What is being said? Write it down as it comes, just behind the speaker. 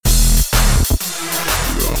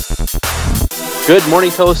Good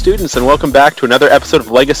morning, fellow students, and welcome back to another episode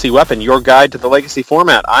of Legacy Weapon, your guide to the Legacy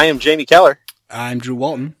format. I am Jamie Keller. I'm Drew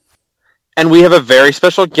Walton. And we have a very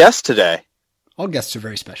special guest today. All guests are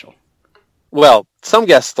very special. Well, some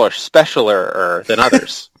guests are specialer than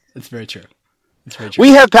others. That's very true. That's very true. We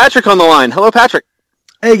have Patrick on the line. Hello, Patrick.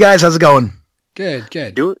 Hey, guys. How's it going? Good,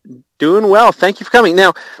 good. Doing well. Thank you for coming.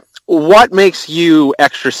 Now, what makes you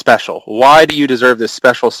extra special? Why do you deserve this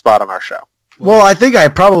special spot on our show? Well, I think I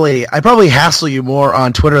probably hassle you more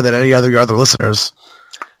on Twitter than any other your other listeners.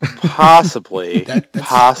 Possibly.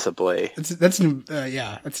 Possibly. That's an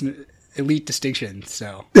elite distinction.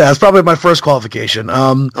 So yeah, that's probably my first qualification.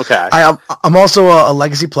 Okay. I'm also a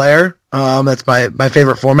legacy player. That's my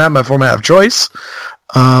favorite format, my format of choice.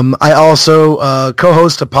 I also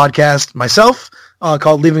co-host a podcast myself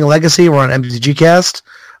called Leaving a Legacy. We're on MTG Cast.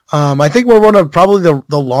 I think we're one of probably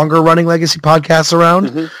the longer running legacy podcasts around.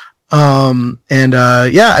 Mm-hmm.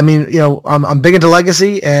 I mean, you know, I'm big into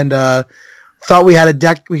Legacy and, thought we had a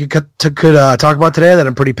deck we could talk about today that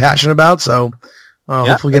I'm pretty passionate about. So,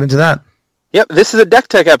 hopefully get into that. Yep. This is a deck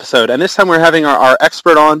tech episode, and this time we're having our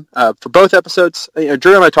expert on, for both episodes.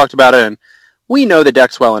 Drew and I talked about it, and we know the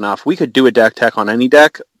decks well enough. We could do a deck tech on any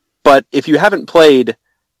deck, but if you haven't played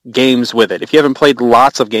games with it, if you haven't played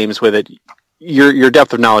lots of games with it, your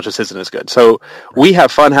depth of knowledge just isn't as good. So we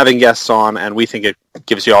have fun having guests on, and we think it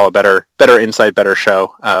gives you all a better insight, better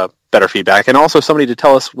show, better feedback, and also somebody to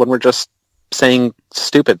tell us when we're just saying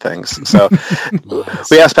stupid things. So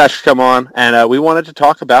we asked Patrick to come on, and we wanted to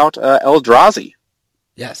talk about Eldrazi.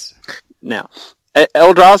 Yes. Now,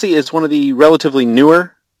 Eldrazi is one of the relatively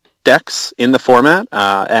newer decks in the format,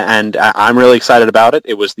 and I'm really excited about it.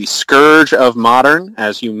 It was the scourge of Modern,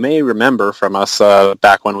 as you may remember from us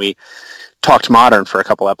back when we talked Modern for a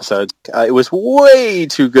couple episodes. It was way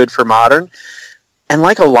too good for Modern, and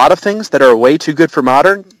like a lot of things that are way too good for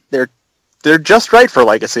Modern, they're just right for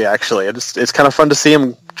Legacy. Actually, it's kind of fun to see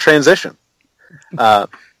them transition.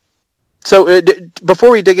 So before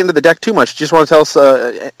we dig into the deck too much, do you just want to tell us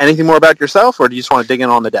anything more about yourself, or do you just want to dig in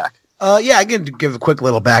on the deck? Yeah, I can give a quick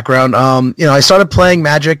little background. I started playing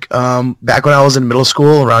Magic back when I was in middle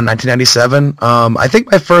school around 1997. I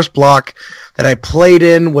think my first block that I played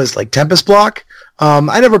in was like Tempest block.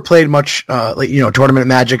 I never played much tournament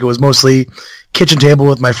Magic. It was mostly kitchen table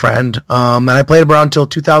with my friend. And I played around until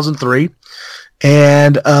 2003.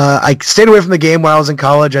 And I stayed away from the game when I was in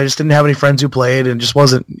college. I just didn't have any friends who played and just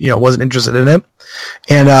wasn't interested in it.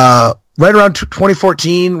 And right around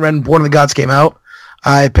 2014, when Born of the Gods came out,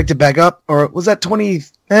 I picked it back up, or was that it might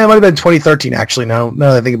have been 2013 actually, now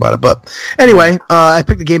that I think about it. But anyway, I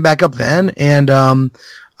picked the game back up then, and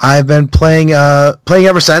I've been playing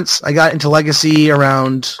ever since. I got into Legacy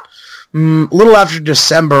around a little after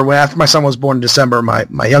December, after my son was born in December,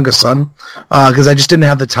 my youngest son, because I just didn't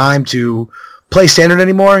have the time to play Standard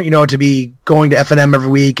anymore, to be going to FNM every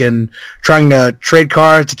week and trying to trade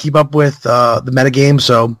cards to keep up with the metagame.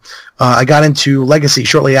 So I got into Legacy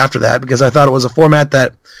shortly after that because I thought it was a format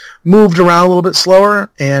that moved around a little bit slower,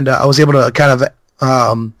 and I was able to kind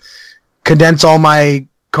of condense all my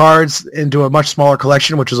cards into a much smaller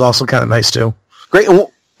collection, which was also kind of nice too. Great.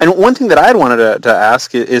 And one thing that I had wanted to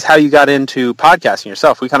ask is how you got into podcasting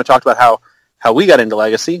yourself. We kind of talked about how we got into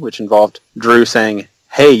Legacy, which involved Drew saying,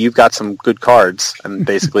 hey, you've got some good cards, and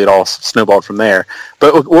basically it all snowballed from there.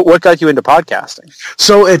 But what got you into podcasting?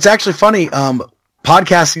 So it's actually funny.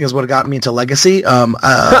 Podcasting is what got me into Legacy.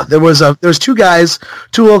 There was two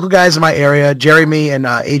local guys in my area, Jeremy and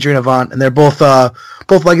Adrian Avant, and they're both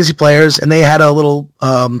Legacy players, and they had a little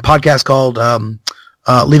podcast called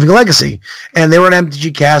Leaving a Legacy, and they were an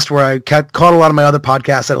MTG Cast where I caught a lot of my other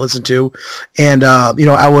podcasts that I listened to, and I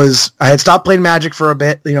had stopped playing Magic for a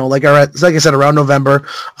bit, like I said, around November.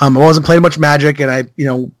 I wasn't playing much Magic, and I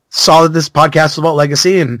saw that this podcast was about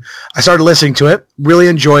Legacy, and I started listening to it, really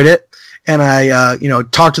enjoyed it. And I,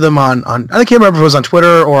 talked to them on, I can't remember if it was on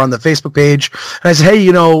Twitter or on the Facebook page. And I said, hey,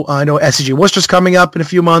 I know SCG Worcester's coming up in a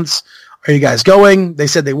few months. Are you guys going? They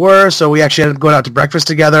said they were. So we actually ended up going out to breakfast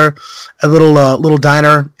together at a little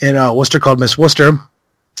diner in Worcester called Miss Worcester.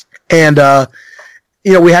 And,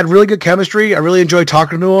 we had really good chemistry. I really enjoyed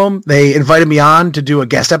talking to them. They invited me on to do a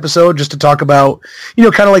guest episode just to talk about,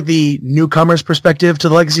 kind of like the newcomer's perspective to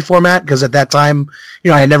the Legacy format. Because at that time,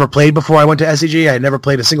 I had never played before I went to SCG. I had never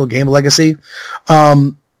played a single game of Legacy.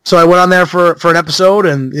 So I went on there for an episode,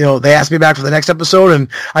 and they asked me back for the next episode, and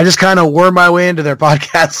I just kind of wormed my way into their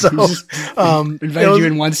podcast. So invited you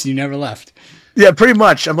in once, and you never left. Yeah, pretty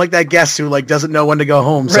much. I'm like that guest who like doesn't know when to go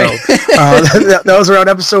home. Right. So that was around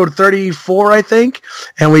episode 34, I think,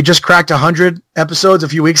 and we just cracked 100 episodes a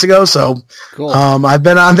few weeks ago. So Cool. I've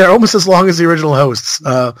been on there almost as long as the original hosts.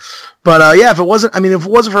 But if it wasn't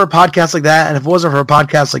for a podcast like that, and if it wasn't for a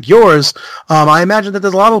podcast like yours, I imagine that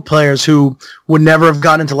there's a lot of players who would never have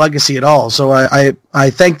gotten into Legacy at all. So I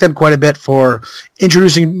thank them quite a bit for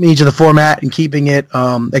introducing me to the format and keeping it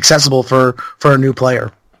accessible for a new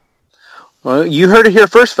player. Well, you heard it here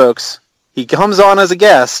first, folks. He comes on as a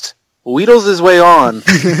guest, wheedles his way on.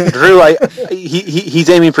 Drew, he's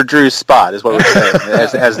aiming for Drew's spot, is what we're saying,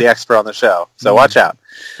 as the expert on the show. So watch out.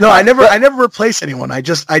 No, I never replace anyone. I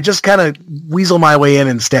just kind of weasel my way in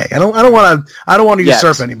and stay. I don't want to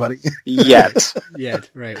usurp anybody. Yet.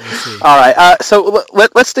 Right. We'll see. All right. So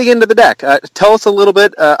let's dig into the deck. Tell us a little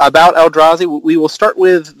bit about Eldrazi. We will start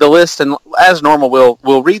with the list, and as normal,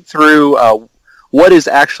 we'll read through what is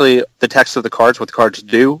actually the text of the cards, what the cards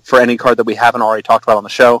do for any card that we haven't already talked about on the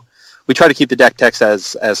show. We try to keep the deck text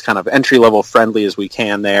as kind of entry-level friendly as we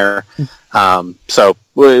can there. So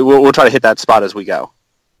we'll try to hit that spot as we go.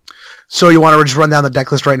 So you want to just run down the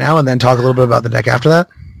deck list right now and then talk a little bit about the deck after that?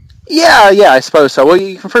 Yeah, I suppose so. Well,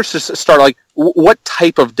 you can first just start, what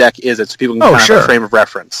type of deck is it, so people can kind of have a frame of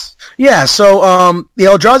reference. Yeah, so the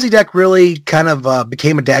Eldrazi deck really kind of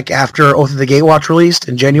became a deck after Oath of the Gatewatch released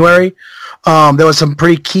in January. There was some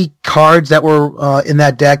pretty key cards that were in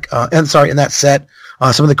that deck, in that set.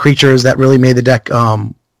 Some of the creatures that really made the deck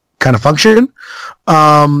kind of function.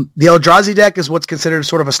 The Eldrazi deck is what's considered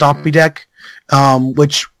sort of a stompy deck,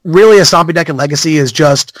 which really a stompy deck in Legacy is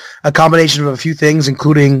just a combination of a few things,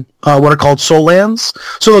 including what are called soul lands.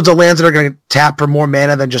 So those are lands that are going to tap for more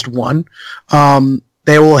mana than just one.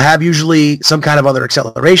 They will have usually some kind of other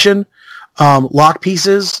acceleration, lock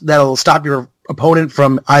pieces that'll stop your opponent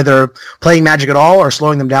from either playing Magic at all or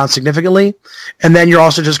slowing them down significantly. And then you're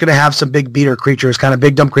also just going to have some big beater creatures, kind of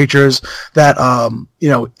big dumb creatures that,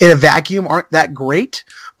 in a vacuum aren't that great.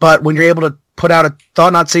 But when you're able to put out a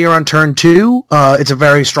Thought-Knot Seer on turn 2, it's a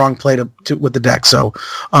very strong play to with the deck. So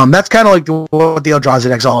that's kind of like what the Eldrazi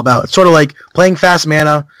deck's all about. It's sort of like playing fast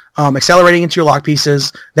mana, accelerating into your lock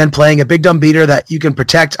pieces, then playing a big dumb beater that you can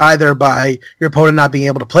protect either by your opponent not being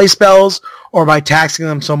able to play spells or by taxing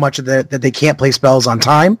them so much that they can't play spells on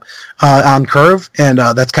time, on curve, and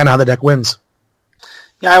that's kind of how the deck wins.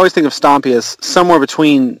 Yeah, I always think of Stompy as somewhere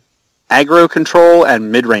between aggro control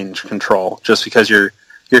and mid-range control, just because you're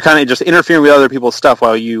kind of just interfering with other people's stuff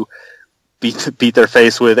while you beat their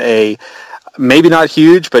face with a maybe not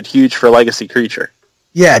huge, but huge for Legacy creature.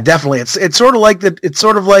 Yeah, definitely. It's sort of like an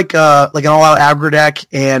all-out aggro deck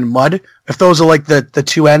and Mud. If those are like the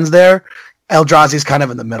two ends there, Eldrazi's kind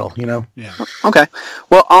of in the middle, Yeah. Okay.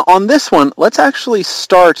 Well, on this one, let's actually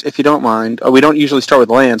start, if you don't mind. We don't usually start with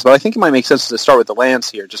lands, but I think it might make sense to start with the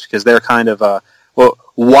lands here, just because they're kind of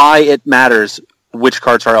why it matters which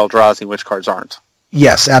cards are Eldrazi and which cards aren't.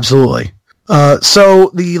 Yes, absolutely.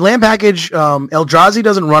 So the land package, Eldrazi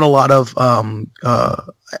doesn't run a lot of,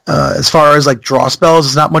 as far as like draw spells,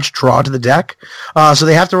 there's not much draw to the deck. So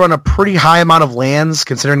they have to run a pretty high amount of lands,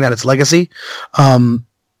 considering that it's Legacy.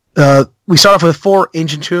 We start off with 4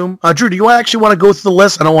 Ancient Tomb. Drew, do you actually want to go through the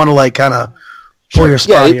list? I don't want to pull your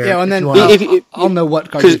spot here. Yeah, and then I'll know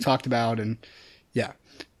what cards you talked about, and yeah.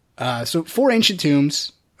 So 4 Ancient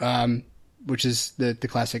Tombs, which is the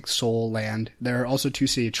classic soul land. There are also 2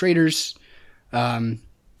 City of Traders.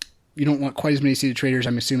 You don't want quite as many City of Traders,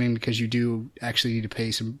 I'm assuming, because you do actually need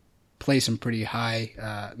to play some pretty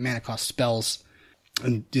high mana cost spells.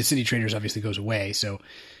 And the City of Traders obviously goes away, so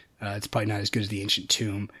it's probably not as good as the Ancient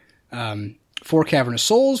Tomb. 4 Cavernous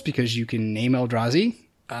Souls, because you can name Eldrazi,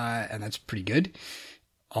 and that's pretty good.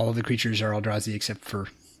 All of the creatures are Eldrazi except for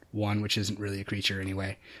 1, which isn't really a creature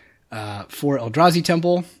anyway. 4 Eldrazi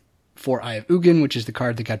Temple. 4 Eye of Ugin, which is the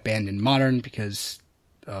card that got banned in Modern because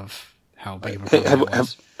of how big of a problem it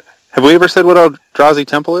was. Have we ever said what Eldrazi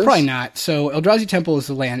Temple is? Probably not. So Eldrazi Temple is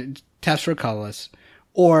the land. It taps for a colorless,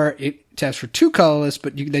 or it taps for 2 colorless,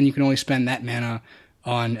 but then you can only spend that mana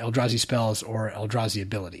on Eldrazi spells or Eldrazi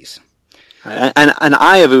abilities. And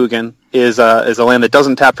Eye of Ugin is a land that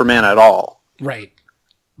doesn't tap for mana at all. Right.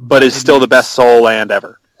 But is still the best soul land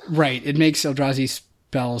ever. Right. It makes Eldrazi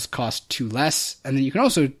spells cost 2 less, and then you can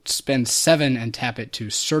also spend 7 and tap it to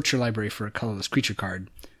search your library for a colorless creature card.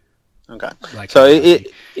 Okay. So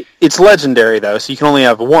it's legendary, though, so you can only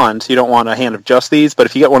have 1, so you don't want a hand of just these, but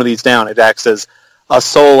if you get one of these down, it acts as a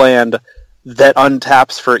soul land that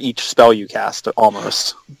untaps for each spell you cast,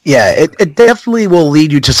 almost. Yeah, it definitely will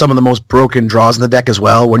lead you to some of the most broken draws in the deck as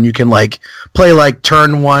well, when you can play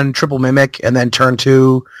turn 1 Triple Mimic, and then turn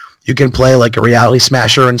 2 you can play like a Reality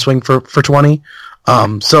Smasher and swing for 20.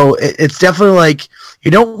 So it's definitely like, you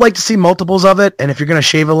don't like to see multiples of it, and if you're going to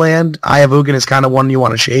shave a land, Eye of Ugin is kind of one you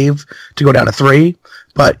want to shave to go down to 3,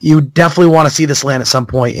 but you definitely want to see this land at some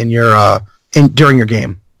point in your during your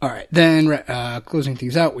game. All right, then closing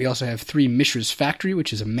things out, we also have 3 Mishra's Factory,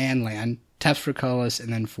 which is a man land, taps for colorless,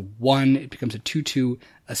 and then for 1, it becomes a 2/2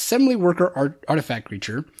 assembly worker artifact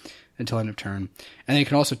creature until end of turn, and then you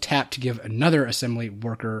can also tap to give another assembly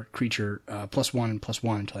worker creature +1 and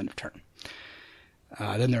 +1 until end of turn.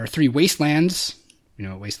 Then there are 3 wastelands. You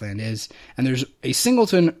know what Wasteland is. And there's a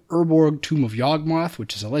singleton Urborg Tomb of Yawgmoth,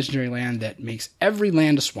 which is a legendary land that makes every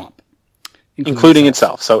land a swamp. Including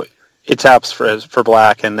itself. So it taps for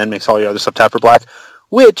black and then makes all your other stuff tap for black,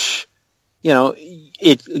 which, you know,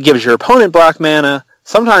 it gives your opponent black mana.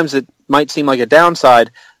 Sometimes it might seem like a downside.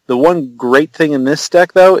 The one great thing in this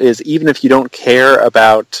deck, though, is even if you don't care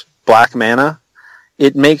about black mana,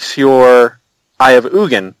 it makes your Eye of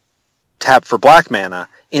Ugin tap for black mana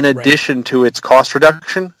in addition to its cost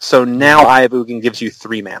reduction. So now Eye of Ugin gives you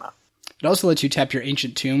 3 mana. It also lets you tap your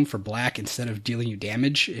Ancient Tomb for black instead of dealing you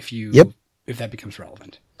damage if that becomes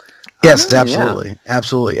relevant. Yes, absolutely.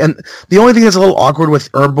 Absolutely. And the only thing that's a little awkward with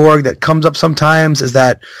Urborg that comes up sometimes is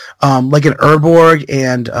that like an Urborg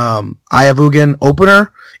and Eye of Ugin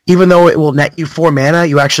opener, even though it will net you 4 mana,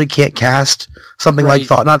 you actually can't cast something like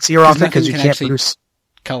Thought-Knot Seer off it because you can't produce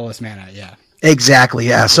colorless mana, Exactly,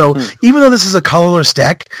 yeah. So even though this is a colorless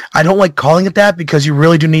deck, I don't like calling it that because you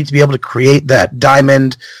really do need to be able to create that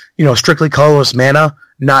diamond, strictly colorless mana,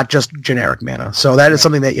 not just generic mana. So that is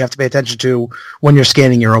something that you have to pay attention to when you're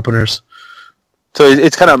scanning your openers. So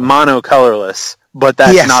it's kind of mono-colorless, but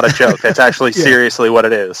that's not a joke. That's actually seriously what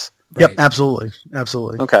it is. Yep, absolutely.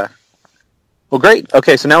 Absolutely. Okay. Well, great.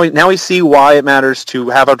 Okay, so now we see why it matters to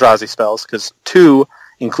have Eldrazi spells, because 2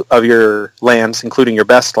 of your lands, including your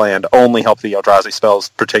best land, only help the Eldrazi spells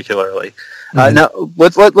particularly. Now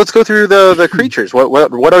let's go through the creatures.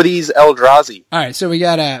 What are these Eldrazi? All right, so we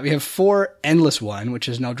have 4 Endless One, which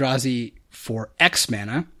is an Eldrazi for X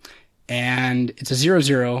mana, and it's a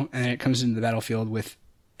 0/0, and it comes into the battlefield with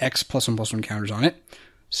X +1/+1 counters on it.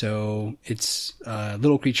 So it's a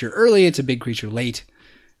little creature early, it's a big creature late.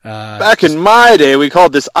 Back in my day, we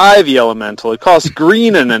called this Ivy Elemental. It cost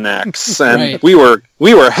green and an X, and we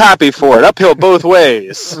were happy for it. Uphill both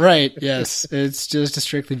ways. Right, yes. It's just a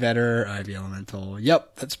strictly better Ivy Elemental.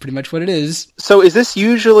 Yep, that's pretty much what it is. So is this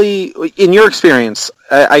usually, in your experience,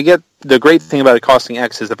 I get the great thing about it costing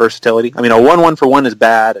X is the versatility. I mean, a 1/1 for 1 is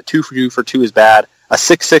bad, a 2 for 2 is bad, a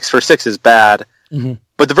 6/6 for 6 is bad,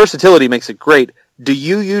 but the versatility makes it great. Do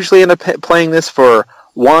you usually end up playing this for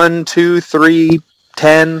 1, 2, 3...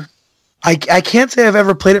 10? I can't say I've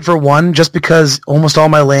ever played it for 1 just because almost all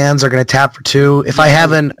my lands are going to tap for 2. If I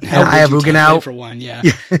have an Eye of Ugin out for 1,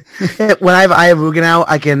 when I have Eye of Ugin out,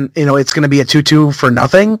 I can, it's going to be a 2/2 for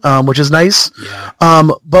nothing, which is nice. Yeah.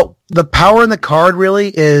 But the power in the card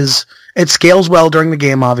really is it scales well during the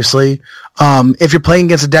game, obviously. If you're playing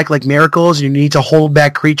against a deck like Miracles, you need to hold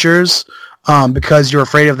back creatures. Because you're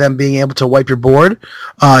afraid of them being able to wipe your board.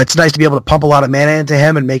 It's nice to be able to pump a lot of mana into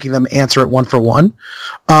him and making them answer it 1 for 1.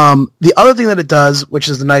 The other thing that it does, which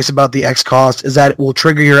is nice about the X cost, is that it will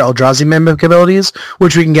trigger your Eldrazi Mimic abilities,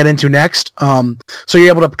 which we can get into next. So you're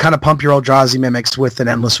able to kind of pump your Eldrazi Mimics with an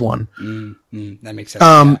Endless One. That makes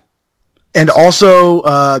sense. And also,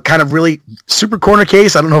 kind of really super corner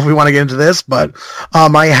case, I don't know if we want to get into this, but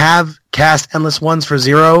I have cast Endless Ones for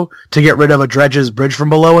 0 to get rid of a Dredge's Bridge from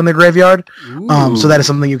Below in the graveyard. So that is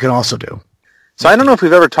something you can also do. So I don't know if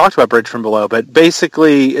we've ever talked about Bridge from Below, but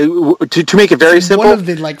basically, to make it very simple... One of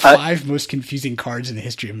the 5 most confusing cards in the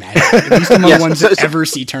history of Magic. At least among ones that ever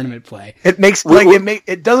see tournament play. It makes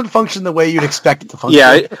it doesn't function the way you'd expect it to function.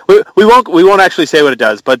 Yeah, we won't actually say what it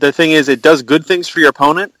does, but the thing is, it does good things for your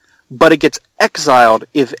opponent, but it gets exiled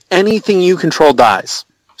if anything you control dies.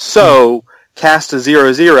 So, cast a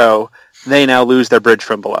 0/0, they now lose their Bridge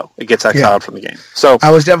from Below. It gets exiled from the game. So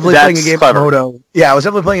I was definitely playing a game of Moto. Yeah, I was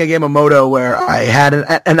definitely playing a game of Moto where I had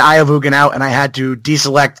an Eye of Ugin out, and I had to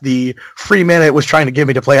deselect the free mana it was trying to give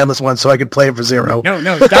me to play Endless One so I could play it for 0.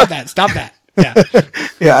 No, stop that. Yeah.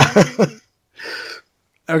 Yeah.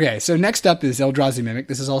 Okay, so next up is Eldrazi Mimic.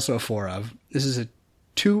 This is also a 4 of. This is a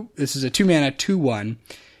 2 mana 2/1.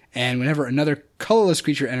 And whenever another colorless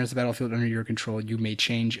creature enters the battlefield under your control, you may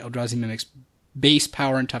change Eldrazi Mimic's base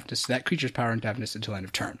power and toughness to that creature's power and toughness until end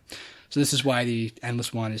of turn. So this is why the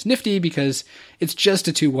Endless One is nifty, because it's just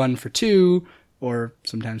a 2/1 for 2, or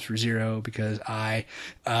sometimes for 0, because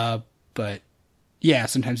but yeah,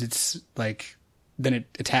 sometimes it's like, then it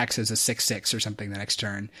attacks as a 6/6 or something the next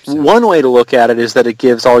turn. So. One way to look at it is that it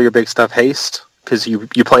gives all your big stuff haste. because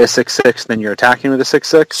you play a 6/6, then you're attacking with a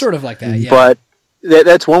 6/6. Sort of like that, yeah. But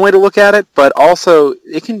that's one way to look at it, but also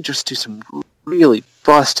it can just do some really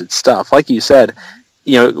busted stuff. Like you said,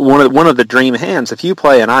 one of the dream hands, if you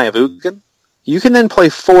play an Eye of Ugin, you can then play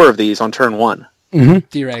 4 of these on turn 1. Mm-hmm.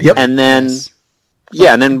 Theoretically. Yep. And then... Yes.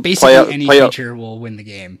 Yeah, and then basically any creature will win the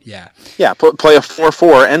game. Yeah. Yeah, play a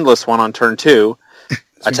 4/4 endless one on turn 2.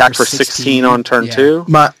 Attack for 16 on turn 2.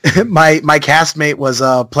 My castmate was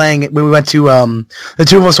playing. When we went to the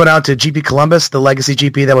two of us went out to GP Columbus, the Legacy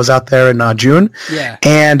GP that was out there in June. Yeah.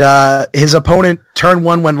 And his opponent turn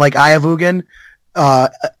 1 went like Eye of Ugin,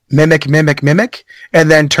 Mimic, and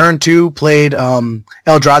then turn 2 played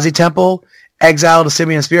Eldrazi Temple, exiled a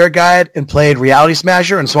Simian Spirit Guide, and played Reality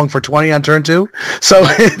Smasher and swung for 20 on turn 2. So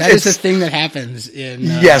that is a thing that happens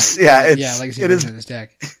in Legacy version of this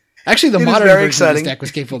deck. Actually, the modern version of this deck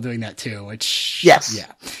was capable of doing that too. Which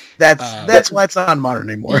that's why it's not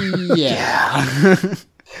modern anymore. Yeah.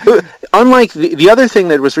 Unlike the other thing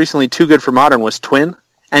that was recently too good for modern was Twin.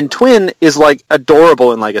 And Twin is like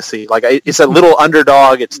adorable in Legacy. Like it's a little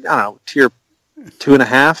underdog. It's, I don't know, tier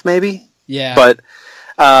 2.5 maybe. Yeah. But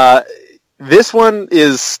this one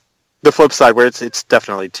is the flip side, where it's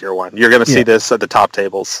definitely tier 1. You're going to see this at the top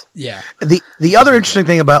tables. Yeah. The other interesting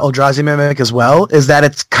thing about Eldrazi Mimic as well is that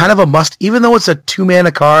it's kind of a must, even though it's a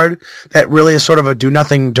 2-mana card that really is sort of a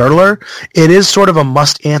do-nothing dirtler, it is sort of a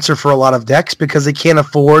must answer for a lot of decks because they can't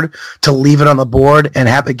afford to leave it on the board and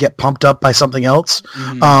have it get pumped up by something else.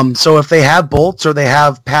 Mm-hmm. So if they have bolts or they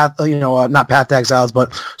have not Path to Exiles,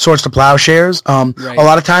 but Swords to Plowshares, a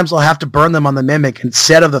lot of times they'll have to burn them on the Mimic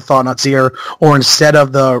instead of the Thought-Knot Seer or instead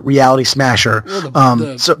of the Reality Smasher. Well,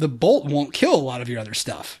 the bolt won't kill a lot of your other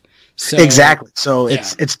stuff. So, exactly. So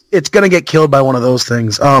it's going to get killed by one of those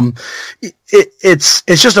things. It's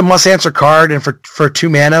just a must answer card, and for 2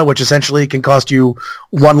 mana, which essentially can cost you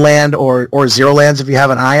 1 land or 0 lands if you have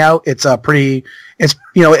an eye out. It's a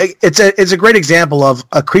great example of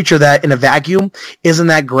a creature that in a vacuum isn't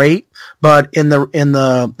that great, but in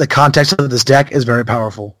the context of this deck is very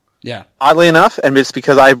powerful. Yeah. Oddly enough, and it's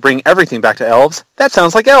because I bring everything back to elves, that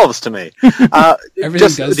sounds like elves to me. Everything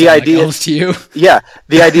does sound like elves to you. Yeah.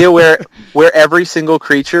 The idea where every single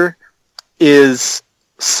creature is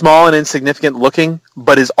small and insignificant looking,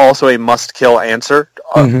 but is also a must-kill answer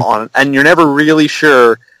on, and you're never really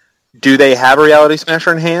sure, do they have a Reality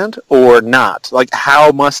Smasher in hand or not? Like,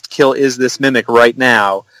 how must-kill is this Mimic right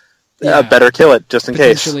now? Better kill it, just in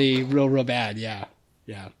case. Potentially real bad, yeah.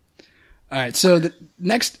 All right, so the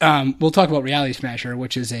next, we'll talk about Reality Smasher,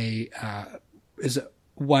 which is is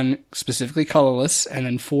 1 specifically colorless, and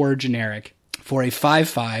then 4 generic for a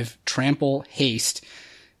 5/5 trample haste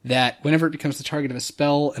that whenever it becomes the target of a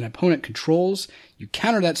spell an opponent controls, you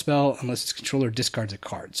counter that spell unless its controller discards a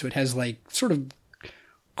card. So it has like sort of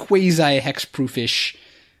quasi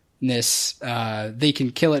hexproofish-ness. They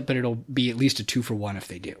can kill it, but it'll be at least a 2-for-1 if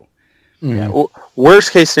they do. Yeah.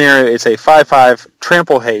 Worst case scenario, it's a 5/5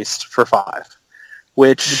 trample haste for 5,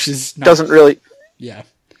 which is doesn't really. Yeah,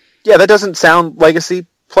 that doesn't sound Legacy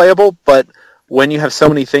playable, but when you have so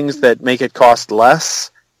many things that make it cost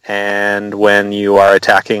less, and when you are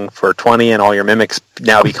attacking for 20 and all your mimics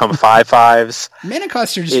now become 5/5s, mana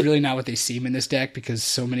costs are just really not what they seem in this deck because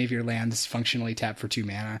so many of your lands functionally tap for 2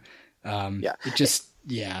 mana. It just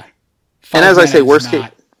And as I say, worst case.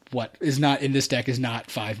 What is not in this deck is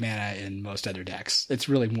not 5 mana in most other decks. It's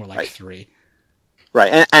really more like 3.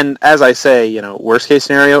 Right, and as I say, worst case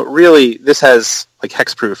scenario, really, this has like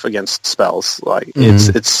hexproof against spells. Like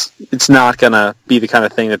it's not gonna be the kind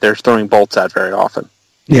of thing that they're throwing bolts at very often.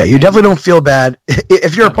 Yeah, you definitely don't feel bad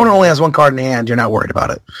if your opponent only has 1 card in hand. You're not worried about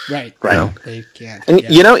it. Right. They can't. And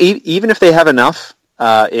even if they have enough,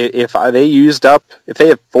 if they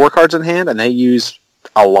have 4 cards in hand and they use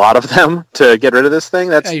a lot of them to get rid of this thing,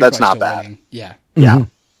 that's not bad. Winning. Yeah.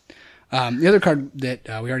 Mm-hmm. The other card that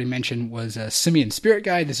we already mentioned was a Simian Spirit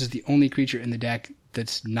Guide. This is the only creature in the deck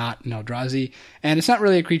that's not an Eldrazi, and it's not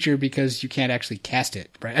really a creature because you can't actually cast it,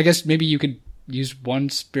 right? I guess maybe you could use 1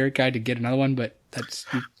 Spirit Guide to get another one, but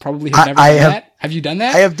you probably have never done that. Have you done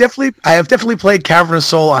that? I have definitely played Cavernous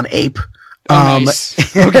Soul on Ape.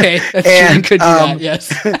 Nice. Okay, that's true. You could do that.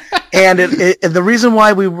 Yes. And the reason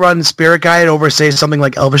why we run Spirit Guide over, say, something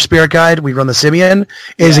like Elvish Spirit Guide, we run the Simian,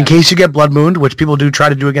 is in case you get Blood Moon, which people do try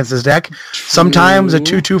to do against this deck. True. Sometimes a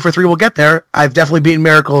 2/2 for 3 will get there. I've definitely beaten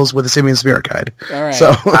Miracles with the Simian Spirit Guide. All right.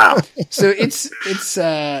 So, wow. So it's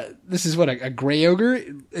this is what, a Gray Ogre?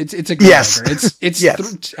 It's a Gray Ogre.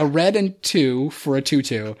 It's a red and 2 for a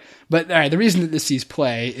 2/2. But all right, the reason that this sees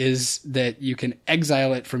play is that you can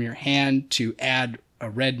exile it from your hand to add a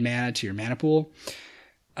red mana to your mana pool.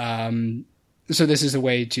 So this is a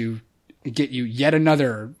way to get you yet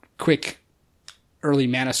another quick early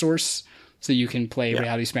mana source, so you can play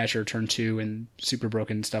Reality Smasher turn 2 and Super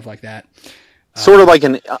Broken and stuff like that. Sort of like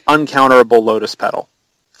an uncounterable Lotus Petal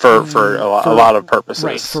for a lot of purposes.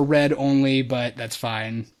 Right, for red only, but that's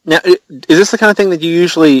fine. Now, is this the kind of thing that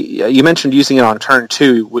you mentioned using it on turn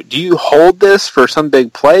 2. Do you hold this for some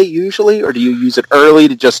big play usually, or do you use it early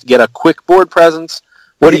to just get a quick board presence?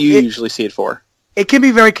 What do you usually see it for? It can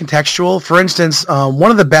be very contextual. For instance,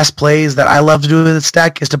 one of the best plays that I love to do with this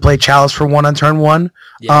deck is to play Chalice for 1 on turn 1.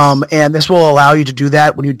 Yes. And this will allow you to do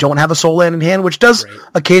that when you don't have a soul land in hand, which does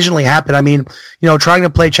occasionally happen. I mean, trying to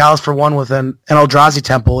play Chalice for 1 with an Eldrazi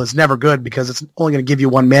Temple is never good because it's only going to give you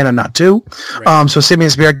 1 mana, not 2. Right. So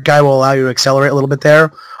Simian Spirit Guide will allow you to accelerate a little bit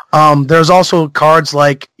there. There's also cards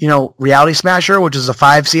like, Reality Smasher, which is a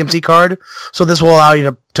 5 CMC card. So this will allow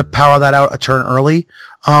you to power that out a turn early.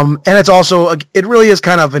 And it's also, it really is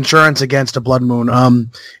kind of insurance against a Blood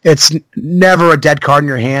Moon. It's never a dead card in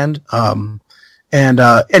your hand. And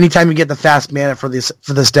anytime you get the fast mana for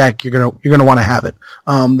this deck, you're gonna want to have it.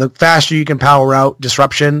 The faster you can power out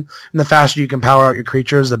Disruption, and the faster you can power out your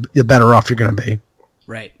creatures, the better off you're gonna be.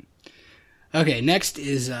 Right. Okay, next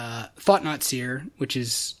is Thought-Knot Seer, which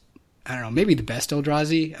is, I don't know, maybe the best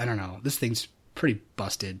Eldrazi. I don't know. This thing's pretty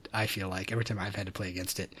busted, I feel like, every time I've had to play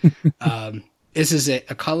against it. This is a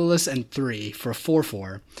colorless and 3 for a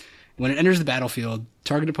 4/4. When it enters the battlefield,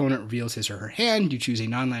 target opponent reveals his or her hand. You choose a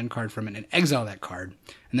non-land card from it and exile that card.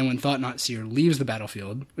 And then when Thought-Knot Seer leaves the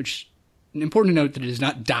battlefield, which important to note that it does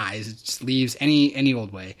not dies, it just leaves any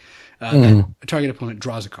old way. A target opponent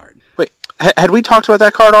draws a card. Wait, had we talked about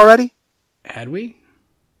that card already? Had we?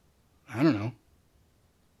 I don't know.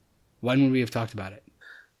 When would we have talked about it?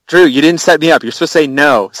 Drew, you didn't set me up. You're supposed to say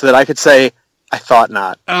no so that I could say, I thought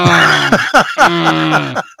not.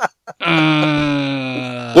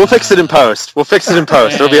 We'll fix it in post.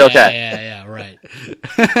 It'll be okay. Yeah, right.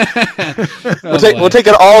 We'll take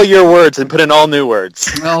out all your words and put in all new words.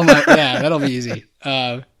 That'll be easy.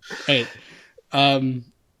 Right.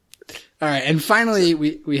 All right, and finally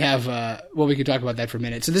we have we could talk about that for a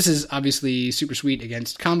minute. So this is obviously super sweet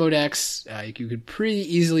against combo decks. You could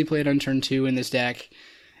pretty easily play it on turn 2 in this deck.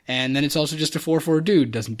 And then it's also just a 4/4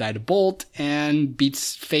 dude, doesn't die to bolt, and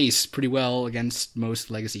beats face pretty well against most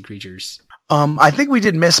legacy creatures. I think we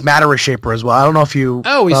did miss Matter Reshaper as well. I don't know if you...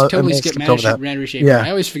 Oh, we totally skipped Matter Reshaper. Yeah. I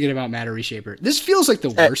always forget about Matter Reshaper. This feels like the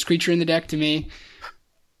worst creature in the deck to me.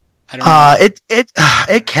 I don't know.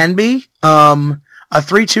 It can be. A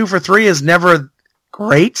 3/2 for 3 is never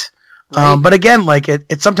great. Right. But again, like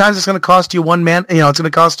it sometimes it's going to cost you 1 mana. It's going to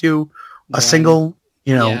cost you a single...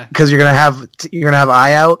 because you're gonna have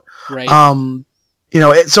eye out. Right.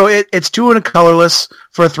 It's 2 and a colorless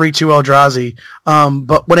for a 3/2 Eldrazi.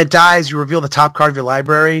 But when it dies, you reveal the top card of your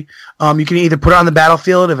library. You can either put it on the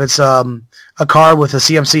battlefield if it's a card with a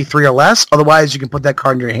CMC 3 or less. Otherwise, you can put that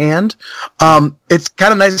card in your hand. It's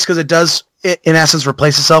kind of nice because it does, in essence,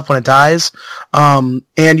 replace itself when it dies. And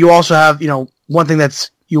you also have, one thing that's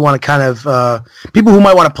you want to kind of people who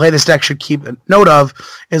might want to play this deck should keep a note of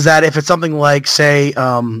is that if it's something like, say,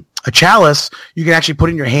 a Chalice, you can actually put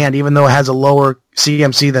it in your hand, even though it has a lower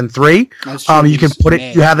CMC than 3. You can put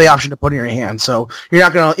it. You have the option to put it in your hand, so you're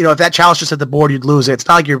not gonna, if that Chalice just hit the board, you'd lose it. It's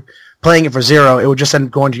not like you're playing it for 0. It would just end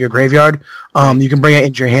up going to your graveyard. You can bring it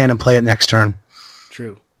into your hand and play it next turn.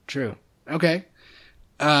 True. Okay.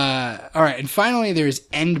 All right, and finally there's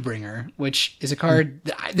Endbringer, which is a card.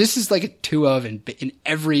 This is like a 2 of in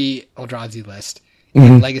every Eldrazi list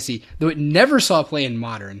in Legacy, though it never saw play in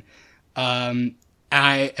Modern.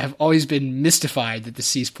 I have always been mystified that this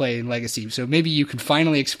sees play in Legacy, so maybe you can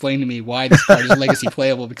finally explain to me why this card is Legacy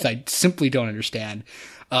playable, because I simply don't understand.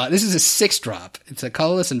 This is a 6-drop. It's a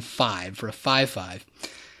colorless and 5 for a 5/5.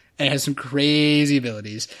 And it has some crazy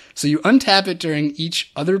abilities. So you untap it during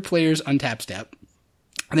each other player's untap step.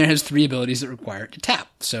 And then it has 3 abilities that require it to tap.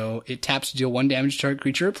 So it taps to deal 1 damage to target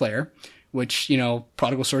creature or player, which,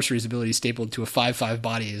 Prodigal Sorcery's ability stapled to a 5/5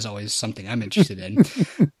 body is always something I'm interested in.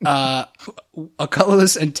 A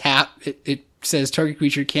colorless and tap, it says target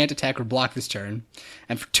creature can't attack or block this turn.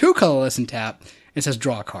 And for 2 colorless and tap, it says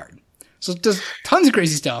draw a card. So it does tons of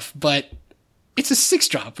crazy stuff, but it's a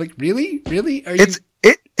 6-drop. Like, really? Are you...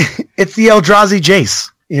 It's the Eldrazi Jace,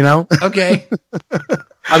 Okay.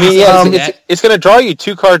 I mean, it's going to draw you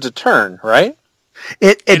 2 cards a turn, right?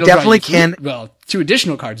 It definitely can. 2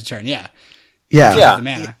 additional cards a turn, yeah. Yeah. The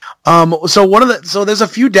mana. So there's a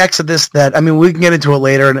few decks of this that, we can get into it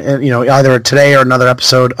later, and either today or another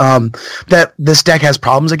episode, that this deck has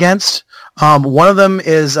problems against. One of them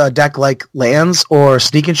is a deck like Lands or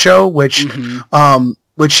Sneak and Show, which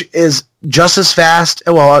is just as fast.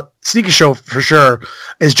 Well, Sneak and Show for sure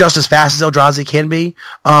is just as fast as Eldrazi can be.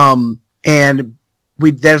 And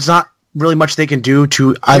there's not really much they can do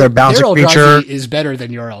to either bounce a creature. Eldrazi is better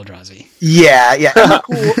than your Eldrazi. Yeah.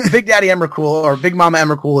 Emrakul, Big Daddy Emrakul or Big Mama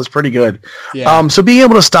Emrakul is pretty good. Yeah. So being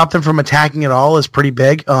able to stop them from attacking at all is pretty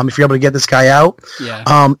big. If you're able to get this guy out,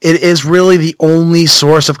 it is really the only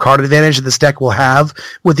source of card advantage that this deck will have,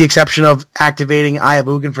 with the exception of activating Eye of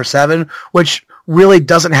Ugin for 7, which really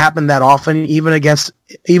doesn't happen that often, even against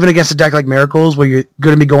a deck like Miracles, where you're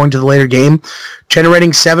going to be going to the later game.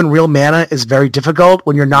 Generating 7 real mana is very difficult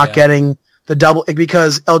when you're not getting the double,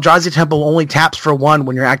 because Eldrazi Temple only taps for 1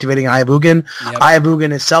 when you're activating Eye of Ugin. Yep. Eye of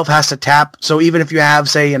Ugin itself has to tap, so even if you have,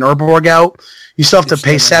 say, an Urborg out, you still have to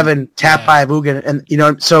pay 7, tap Eye of Ugin,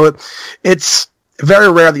 and so it's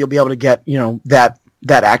very rare that you'll be able to get that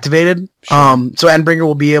activated. Sure. So Endbringer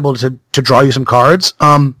will be able to draw you some cards.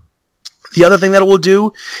 The other thing that it will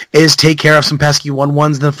do is take care of some pesky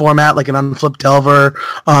 1/1s in the format, like an Unflipped Delver,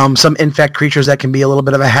 some Infect creatures that can be a little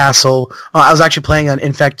bit of a hassle. I was actually playing an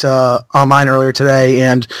Infect online earlier today,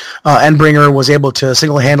 and Endbringer was able to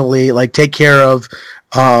single-handedly take care of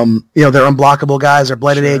their unblockable guys, their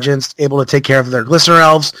Blighted Agents, able to take care of their Glistener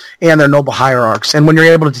Elves and their Noble Hierarchs. And when you're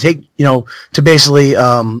able to take, to basically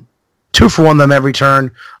 2-for-1 them every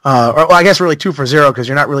turn, or I guess really 2-for-0, because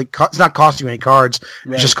you're not really it's not costing you any cards.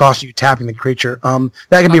 Right. It's just costing you tapping the creature. That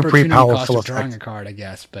can be a pretty powerful effect. Drawing a card, I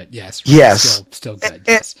guess, but yes, still good.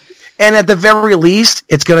 And at the very least,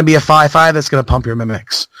 it's going to be a 5/5 that's going to pump your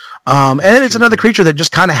Mimics. And it's another creature that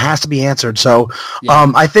just kind of has to be answered. So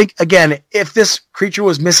I think, again, if this creature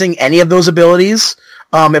was missing any of those abilities,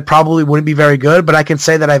 it probably wouldn't be very good. But I can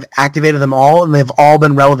say that I've activated them all, and they've all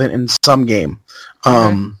been relevant in some game.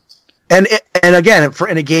 And again,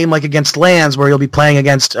 in a game like against lands where you'll be playing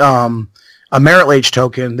against a Merit Lage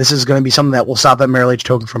token, this is going to be something that will stop that Merit Lage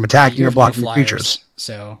token from attacking or blocking creatures.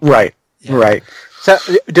 So right. So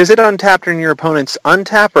does it untap during your opponent's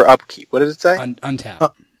untap or upkeep? What does it say?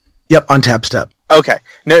 Untap. Yep, untap step. Okay.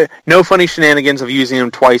 No funny shenanigans of using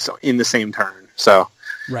them twice in the same turn. So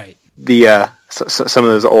right. The some of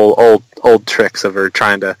those old tricks of her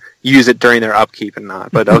trying to use it during their upkeep and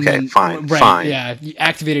not. But okay, fine. Yeah, you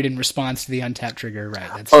activate it in response to the untap trigger. Right.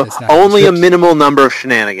 That's not only a minimal number of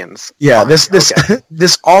shenanigans. Yeah,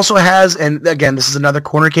 this also has, and again, this is another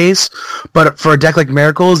corner case, but for a deck like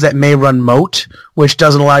Miracles that may run Moat, which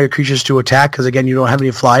doesn't allow your creatures to attack because again you don't have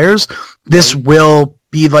any flyers, this will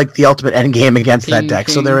be like the ultimate end game against that deck.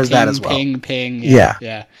 So there is that as well. Ping.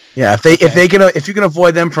 Yeah. If you can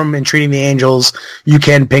avoid them from entreating the Angels, you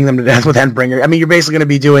can ping them to death with Endbringer. I mean, you're basically going to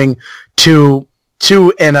be doing two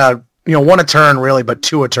in a 1 a turn really, but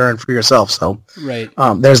 2 a turn for yourself. So right.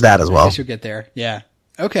 There's that as well. I guess you'll get there. Yeah.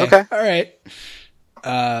 Okay. All right.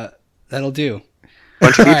 That'll do.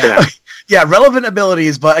 Yeah, relevant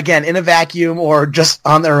abilities, but again, in a vacuum or just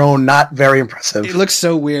on their own, not very impressive. It looks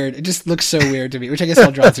so weird. It just looks so weird to me, which I guess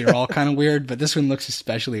Eldrazi are all kind of weird, but this one looks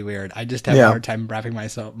especially weird. I just have a hard time wrapping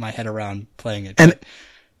my head around playing it.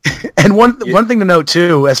 And one thing to note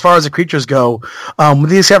too, as far as the creatures go, with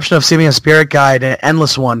the exception of Simian Spirit Guide and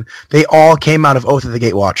Endless One, they all came out of Oath of the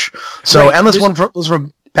Gatewatch. So Endless One was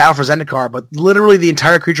from Battle for Zendikar, but literally the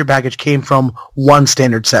entire creature package came from one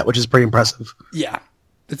standard set, which is pretty impressive. Yeah.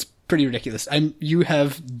 It's pretty ridiculous. You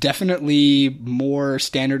have definitely more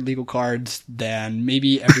standard legal cards than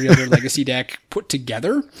maybe every other Legacy deck put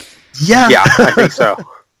together. Yeah, I think so.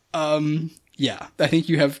 Yeah, I think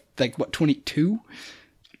you have 22.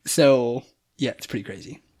 So yeah, it's pretty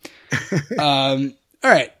crazy. All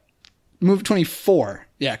right, move 24.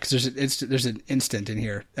 Yeah, because there's an instant in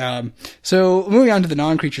here. So moving on to the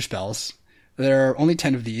non-creature spells, there are only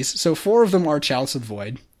 10 of these. So 4 of them are Chalice of the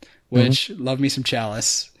Void, which love me some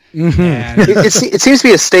Chalice. And it seems to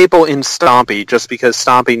be a staple in Stompy, just because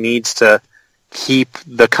Stompy needs to keep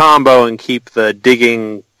the combo and keep the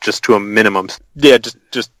digging just to a minimum. Yeah,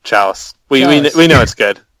 just Chalice. We know it's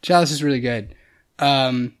good. Chalice is really good.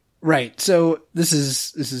 Right. So this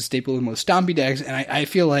is a staple in most Stompy decks, and I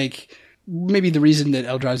feel like maybe the reason that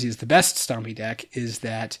Eldrazi is the best Stompy deck is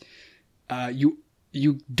that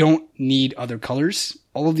you don't need other colors.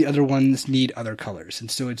 All of the other ones need other colors.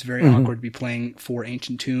 And so it's very awkward to be playing 4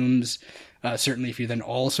 Ancient Tombs. Certainly if you're then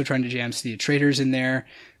also trying to jam City of Traders in there.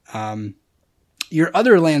 Your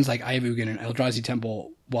other lands like Eye of Ugin and Eldrazi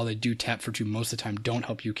Temple, while they do tap for 2 most of the time, don't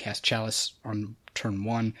help you cast Chalice on turn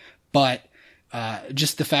 1. But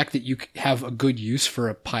just the fact that you have a good use for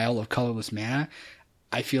a pile of colorless mana,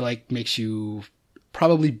 I feel like makes you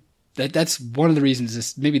probably... That's one of the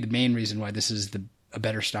reasons, maybe the main reason why this is the a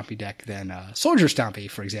better Stompy deck than Soldier Stompy,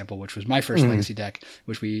 for example, which was my first Legacy deck,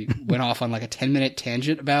 which we went off on like a 10-minute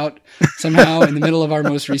tangent about somehow in the middle of our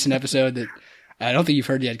most recent episode that I don't think you've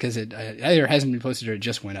heard yet because it either hasn't been posted or it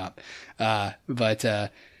just went up. Anyway,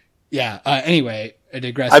 I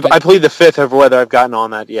digress. I plead the fifth of whether I've gotten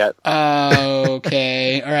on that yet.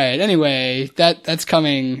 Okay. All right. Anyway, that's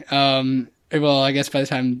coming. Well, I guess by the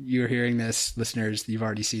time you're hearing this, listeners, you've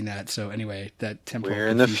already seen that. So anyway, that temporal We're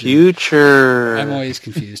in the future. I'm always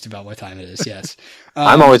confused about what time it is. Yes.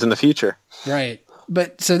 I'm always in the future. Right.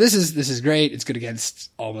 But so this is great. It's good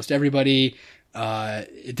against almost everybody.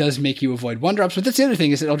 It does make you avoid 1-drops, but that's the other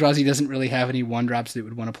thing is that Eldrazi doesn't really have any 1-drops that it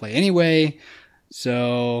would want to play anyway.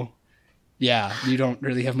 So yeah, you don't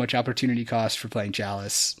really have much opportunity cost for playing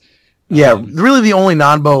Chalice. Yeah, really the only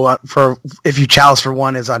non-bow for if you Chalice for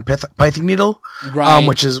 1 is on Pything Needle, right.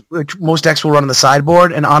 which most decks will run on the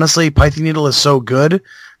sideboard. And honestly, Pything Needle is so good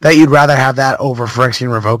that you'd rather have that over Phyrexian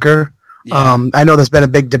Revoker. Yeah. I know there's been a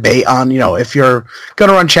big debate on, if you're going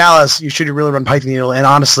to run Chalice, you should really run Pything Needle. And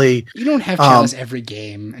honestly, you don't have Chalice every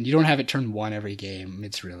game, and you don't have it turn 1 every game.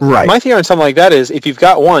 It's really right. My theory on something like that is if you've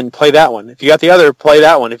got one, play that one. If you got the other, play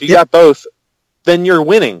that one. If you got both, then you're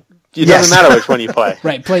winning. It doesn't matter which one you play.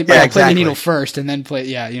 Right, play the needle first, and then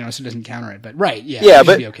play, so it doesn't counter it. But right,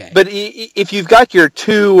 but be okay. But if you've got your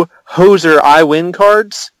 2 Hoser I win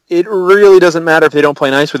cards, it really doesn't matter if they don't play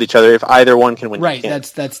nice with each other. If either one can win, right?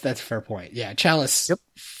 That's a fair point. Yeah, Chalice.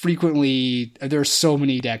 Frequently, there are so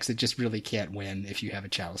many decks that just really can't win if you have a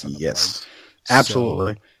Chalice on the board. Yes,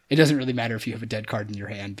 absolutely. So it doesn't really matter if you have a dead card in your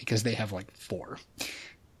hand because they have like 4.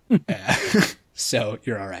 So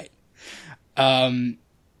you're all right.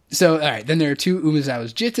 So, all right, then there are 2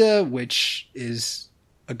 Umezawa's Jitta, which is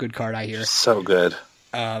a good card, I hear. So good.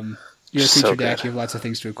 You're a creature deck, you have lots of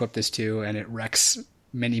things to equip this to, and it wrecks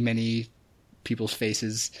many, many people's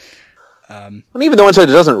faces. And even the ones that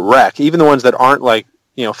it doesn't wreck, even the ones that aren't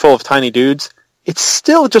full of tiny dudes, it's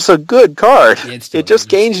still just a good card. It just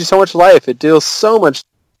gains you so much life. It deals so much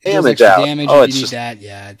damage out. Damage if you need that.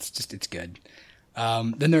 Yeah, it's good.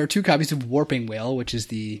 Then there are 2 copies of Warping Wail, which is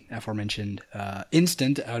the aforementioned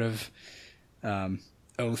instant out of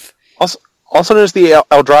Oath. Also known as the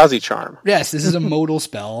Eldrazi Charm. Yes, this is a modal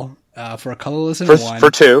spell for a colorless and a 1.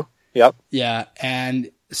 For 2, yep. Yeah,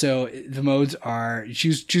 and so the modes are,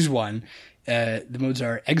 choose one. The modes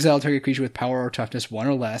are exile target creature with power or toughness 1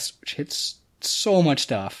 or less, which hits so much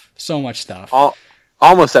stuff.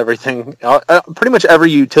 Almost everything. Pretty much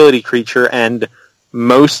every utility creature and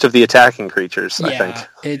most of the attacking creatures, I think.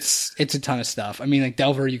 It's a ton of stuff. I mean, like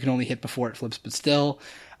Delver, you can only hit before it flips, but still.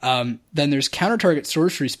 Then there's counter target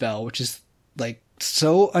sorcery spell, which is like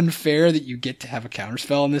so unfair that you get to have a counter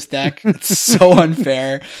spell in this deck. It's so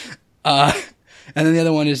unfair. And then the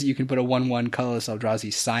other one is you can put a 1/1 colorless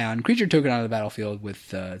Eldrazi Scion creature token on the battlefield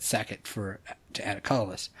with sack it to add a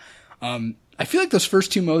colorless. I feel like those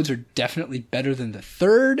first 2 modes are definitely better than the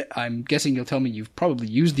third. I'm guessing you'll tell me you've probably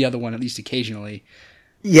used the other one at least occasionally.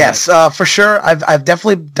 Yes, for sure. I've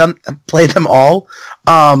definitely played them all.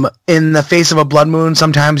 In the face of a Blood Moon,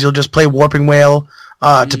 sometimes you'll just play Warping Wail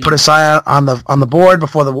to put a Scion on the board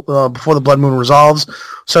before the Blood Moon resolves.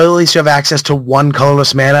 So at least you have access to 1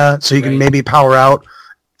 colorless mana, so you can maybe power out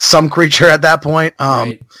some creature at that point.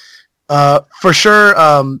 For sure.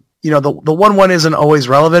 The 1/1 isn't always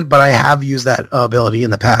relevant, but I have used that ability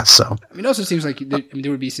in the past. So it also seems like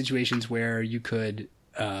there would be situations where you could,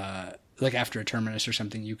 like after a Terminus or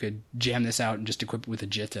something, you could jam this out and just equip it with a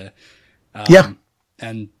Jitta.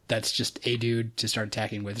 And that's just a dude to start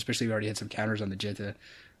attacking with, especially if we already had some counters on the Jitta.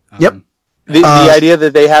 The idea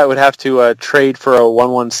that they would have to trade for a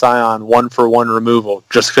 1/1 Scion 1-for-1 removal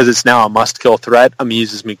just because it's now a must-kill threat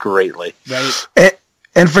amuses me greatly. Right.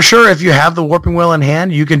 And for sure, if you have the Warping Wail in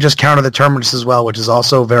hand, you can just counter the Terminus as well, which is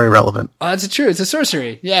also very relevant. Oh, that's true. It's a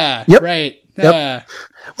sorcery. Yeah. Yep. Right. Yep.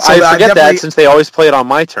 So I forget that since they always play it on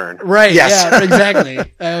my turn. Right. Yes. Yeah.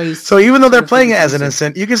 Exactly. So even though they're playing it as an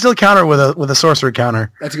instant, you can still counter with a sorcery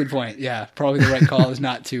counter. That's a good point. Yeah. Probably the right call is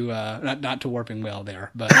not to not to Warping Wail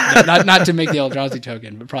there, but not to make the Eldrazi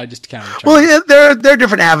token, but probably just to counter. Well, yeah, there are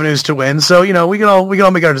different avenues to win, so we can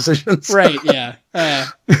all make our decisions. Right. Yeah.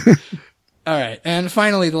 All right, and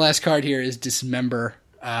finally, the last card here is Dismember,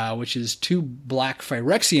 which is 2 black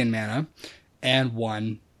Phyrexian mana and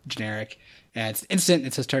 1 generic. And it's instant.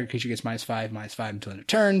 It says target creature gets -5/-5 until end of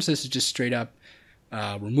turn. So this is just straight up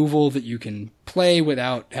removal that you can play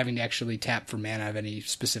without having to actually tap for mana of any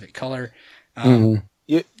specific color. You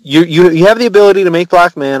have the ability to make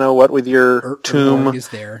black mana, what with your tomb is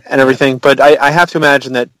there. And everything, but I have to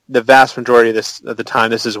imagine that the vast majority of the time,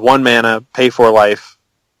 this is 1 mana, pay 4 life,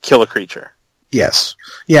 kill a creature. Yes.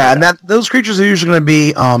 Yeah, and those creatures are usually going to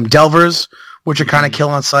be Delvers, which are kind of kill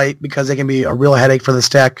on sight because they can be a real headache for this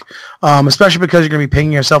deck, especially because you're going to be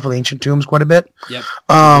pinging yourself with Ancient Tombs quite a bit. Yep.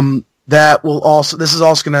 This is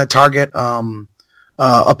also going to target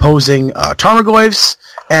opposing Tarmogoyfs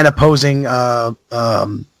and opposing the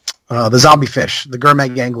zombie fish, the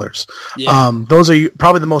Gurmag Anglers. Yeah. Those are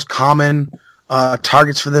probably the most common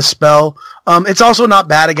targets for this spell. It's also not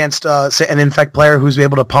bad against say an infect player who's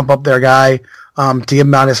able to pump up their guy to give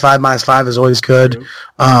him -5/-5 is always good.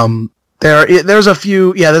 There's a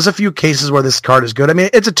few cases where this card is good. I mean,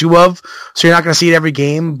 it's a 2-of, so you're not going to see it every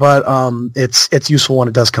game, but it's useful when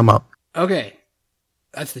it does come up. Okay,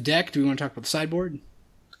 that's the deck. Do we want to talk about the sideboard?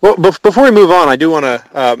 Well, before we move on, I do want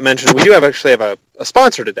to mention we do actually have a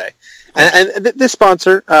sponsor today, and this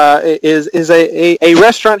sponsor is a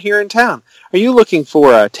restaurant here in town. Are you looking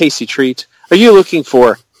for a tasty treat? Are you looking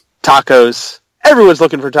for tacos? Everyone's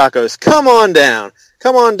looking for tacos. Come on down.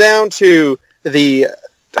 Come on down to the...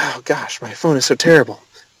 Oh, gosh, my phone is so terrible.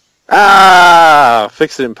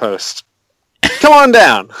 Fix it in post. Come on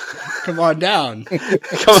down. Come on down to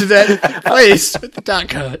that place with the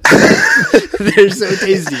tacos. They're so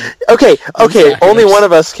tasty. Okay. Only one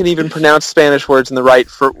of us can even pronounce Spanish words in the right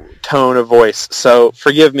tone of voice, so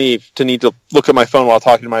forgive me to need to look at my phone while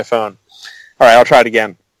talking to my phone. All right, I'll try it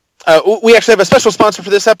again. We actually have a special sponsor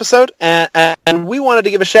for this episode, and we wanted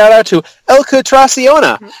to give a shout-out to El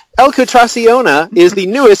Cutraciona. El Cutraciona is the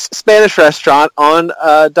newest Spanish restaurant on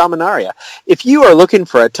Dominaria. If you are looking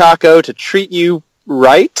for a taco to treat you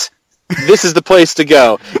right, this is the place to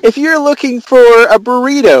go. If you're looking for a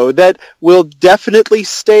burrito that will definitely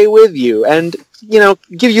stay with you and,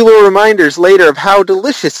 give you little reminders later of how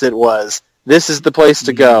delicious it was, this is the place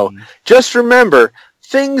to go. Just remember,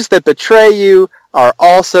 things that betray you are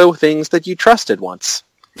also things that you trusted once.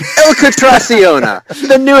 El Cutraciona,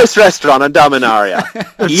 the newest restaurant on Dominaria.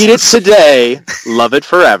 Eat it today, love it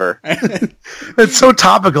forever. It's so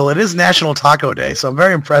topical. It is National Taco Day, so I'm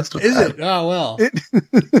very impressed with that. Is it? Oh, well.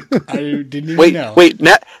 I didn't even know. Wait,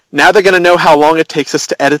 now they're going to know how long it takes us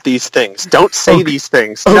to edit these things. Don't say these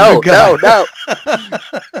things. No. I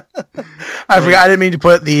forgot. I didn't mean to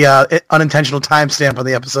put the unintentional timestamp on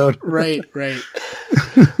the episode. Right.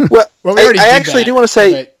 Well, we I actually do want to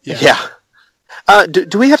say, yeah.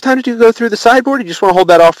 Do we have time to go through the sideboard, or do you just want to hold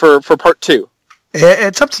that off for part 2?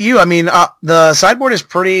 It's up to you. I mean, the sideboard is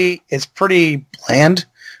pretty bland.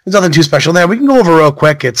 There's nothing too special there. We can go over real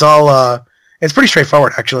quick. It's all it's pretty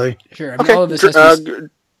straightforward, actually. Sure. I mean, all of this has to be,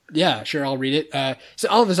 yeah, sure. I'll read it. So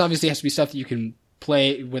all of this obviously has to be stuff that you can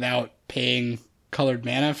play without paying colored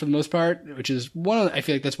mana for the most part, which is I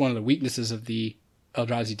feel like that's one of the weaknesses of the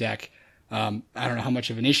Eldrazi deck. I don't know how much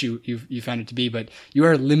of an issue you found it to be, but you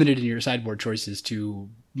are limited in your sideboard choices to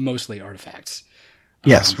mostly artifacts.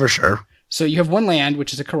 Yes, for sure. So you have one land,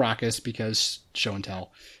 which is a Caracas, because show and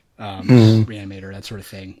tell, Reanimator, that sort of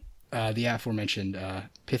thing. The aforementioned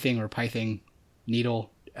Pithing or Pithing Needle.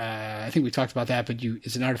 I think we talked about that, but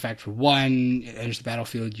it's an artifact for 1. It enters the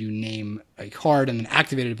battlefield, you name a card, and then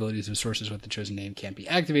activated abilities and sources with the chosen name can't be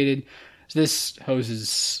activated. So this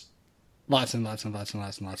hoses lots and lots of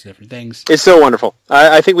different things. It's so wonderful.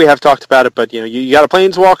 I think we have talked about it, but you got a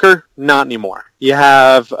Planeswalker, not anymore. You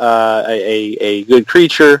have a good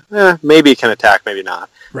creature, maybe it can attack, maybe not.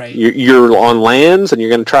 Right. You're on lands, and you're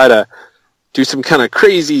going to try to do some kind of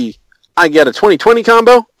crazy, I get a 20/20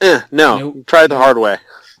 combo? No. Nope. Try it the hard way.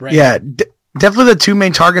 Right. Yeah, definitely the two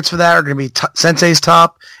main targets for that are going to be Sensei's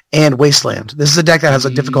Top and Wasteland. This is a deck that has a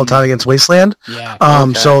difficult time against Wasteland. Yeah.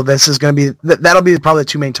 Okay. So this is going to be that'll be probably the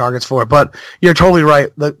two main targets for it. But you're totally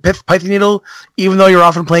right. The Pithing Needle, even though you're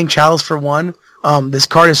often playing Chalice for 1, this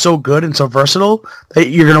card is so good and so versatile that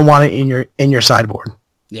you're going to want it in your sideboard.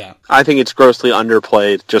 Yeah. I think it's grossly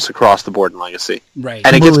underplayed just across the board in Legacy. Right.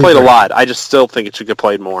 And it gets played a lot. I just still think it should get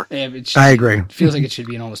played more. Yeah, I agree. It feels like it should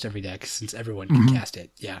be in almost every deck since everyone can cast it.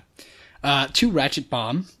 Yeah. 2 Ratchet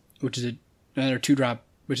Bomb, which is another 2-drop,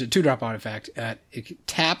 which is a 2-drop artifact. It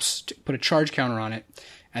taps to put a charge counter on it,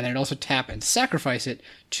 and then it also tap and sacrifice it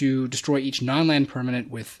to destroy each non-land permanent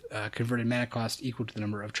with converted mana cost equal to the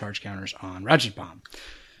number of charge counters on Ratchet Bomb.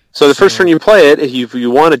 So the first turn you play it, if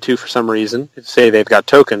you wanted to for some reason, say they've got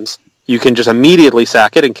tokens, you can just immediately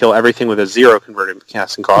sack it and kill everything with a 0 converted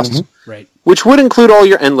casting cost. Mm-hmm. Right. Which would include all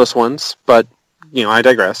your endless ones, but, I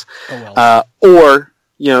digress. Oh, well. Or,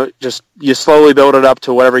 just you slowly build it up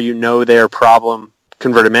to whatever their problem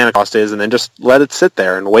converted mana cost is, and then just let it sit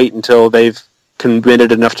there and wait until they've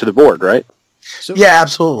committed enough to the board, right? So, yeah,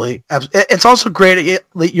 absolutely. It's also great.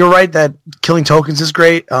 You're right that killing tokens is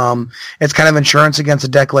great. It's kind of insurance against a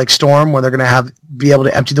deck like Storm, where they're going to be able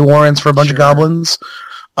to empty the warrants for a bunch of goblins.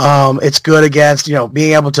 It's good against,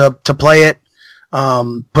 being able to play it,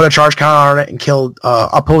 put a charge counter on it and kill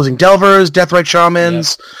opposing Delvers, Deathrite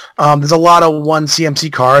Shamans. Yep. There's a lot of 1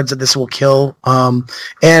 CMC cards that this will kill.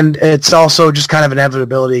 And it's also just kind of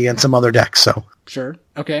inevitability against some other decks. So Sure.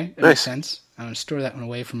 Okay. That makes sense. I'm going to store that one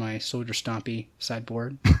away from my Soldier Stompy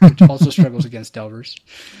sideboard, which also struggles against Delvers.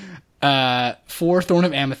 4 Thorn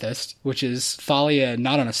of Amethyst, which is Thalia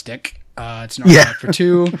not on a stick. It's an artifact for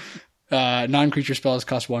 2. Non-creature spells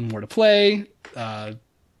cost 1 more to play.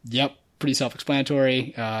 Yep. Pretty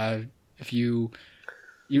self-explanatory. If you're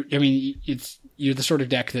the sort of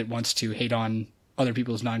deck that wants to hate on other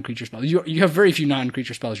people's non-creature spells. You have very few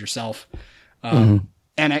non-creature spells yourself, and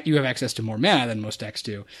you have access to more mana than most decks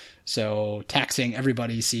do. So taxing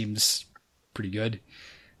everybody seems pretty good.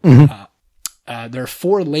 There are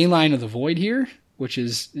 4 Leyline of the Void here,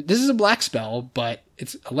 this is a black spell, but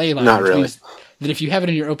it's a Leyline. Not really. Means that if you have it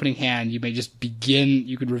in your opening hand, you may just begin.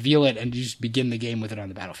 You could reveal it and just begin the game with it on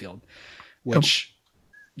the battlefield. It's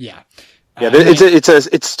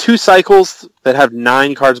 2 cycles that have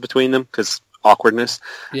 9 cards between them because awkwardness.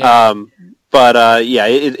 Yeah.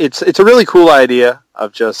 It's a really cool idea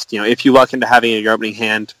of just, if you luck into having it in your opening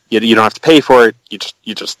hand, you don't have to pay for it. You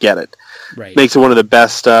just get it. Right. Makes it one of the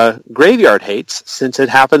best graveyard hates since it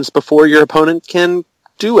happens before your opponent can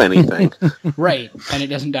do anything. Right, and it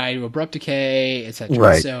doesn't die to abrupt decay, etc.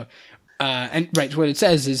 Right. So, so what it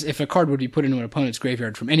says is if a card would be put into an opponent's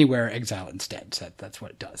graveyard from anywhere, exile it instead. So that's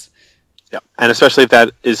what it does. Yeah, and especially if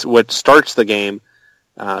that is what starts the game,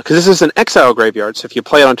 because this is an exile graveyard. So if you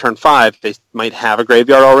play it on turn 5, they might have a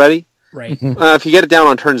graveyard already. Right. If you get it down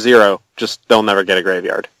on turn 0, they'll never get a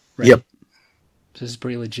graveyard. Right. Yep. So this is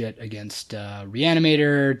pretty legit against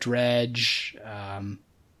Reanimator, Dredge. I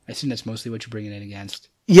assume that's mostly what you're bringing it against.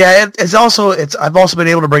 Yeah, I've also been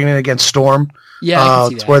able to bring it in against Storm. Yeah, I can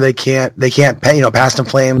see that. Where they can't pay, Past in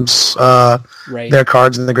Flames, their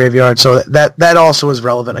cards in the graveyard. So that also is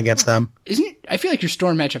relevant against them. I feel like your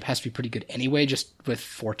Storm matchup has to be pretty good anyway, just with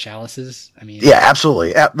 4 chalices. I mean, yeah,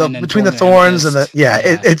 absolutely. Between the Thorns and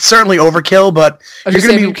it's certainly overkill, but you're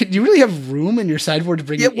going to do you really have room in your sideboard to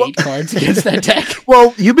bring in 8 cards against that deck?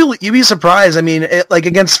 Well, you'd be surprised. I mean,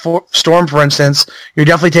 against Storm, for instance, you're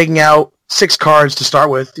definitely taking out 6 cards to start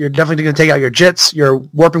with. You're definitely going to take out your Jits, your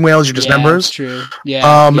Warping Whales, your Dismembers. That's true.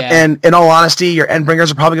 Yeah. And in all honesty, your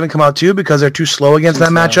Endbringers are probably going to come out too because they're too slow against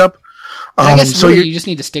that matchup. I guess you just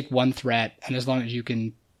need to stick 1 threat, and as long as you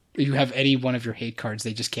have any one of your hate cards,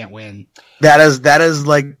 they just can't win. That is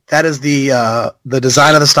the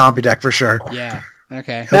design of the Stompy deck for sure. Yeah.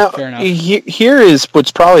 Okay. Now, fair enough. Here is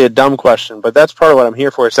what's probably a dumb question, but that's part of what I'm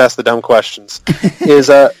here for, is to ask the dumb questions. Is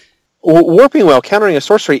Warping Well countering a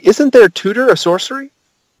sorcery, isn't their tutor a sorcery?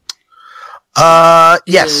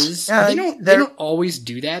 Yes. They don't always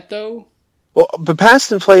do that, though. Well, but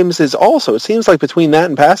Past in Flames is also, it seems like between that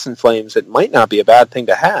and Past in Flames, it might not be a bad thing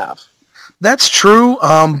to have. That's true,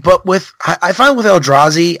 but I find with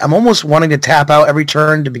Eldrazi, I'm almost wanting to tap out every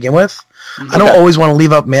turn to begin with. I don't always want to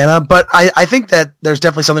leave up mana, but I think that there's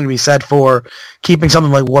definitely something to be said for keeping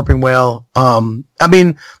something like Warping Whale. I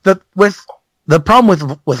mean, the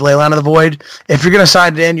problem with Leyline of the Void, if you're going to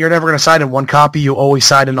side it in, you're never going to side in 1 copy. You always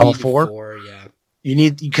side in all 4. Yeah.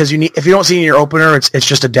 If you don't see it in your opener, it's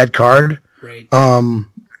just a dead card. Right.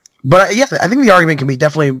 But yeah, I think the argument can be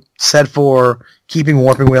definitely said for keeping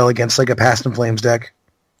Warping Whale against like a Past in Flames deck.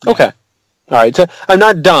 Okay. All right. So I'm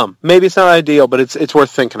not dumb. Maybe it's not ideal, but it's worth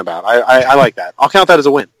thinking about. I like that. I'll count that as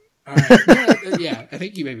a win. All right. Yeah, I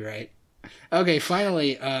think you may be right. Okay,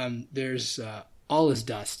 finally, there's All Is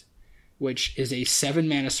Dust, which is a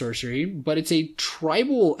 7-mana sorcery, but it's a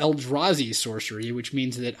tribal Eldrazi sorcery, which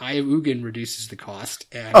means that Eye of Ugin reduces the cost.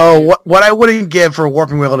 And what I wouldn't give for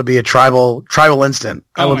Warping Wheel to be a tribal instant.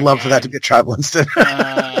 I would love for that to be a tribal instant.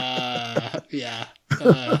 Yeah.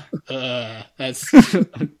 That's... the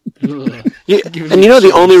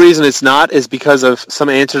only reason it's not is because of some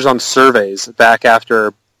answers on surveys back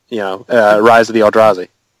after, Rise of the Eldrazi.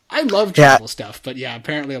 I love tribal stuff, but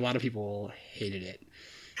apparently a lot of people hated it.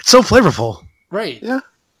 It's so flavorful. Right. Yeah.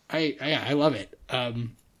 I love it.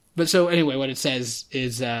 But so anyway, what it says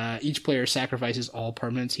is each player sacrifices all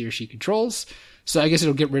permanents he or she controls. So I guess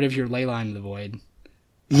it'll get rid of your Leyline of the Void.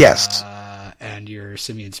 Yes. And your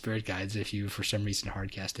Simian Spirit Guides if you, for some reason,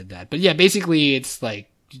 hardcasted that. But yeah, basically it's like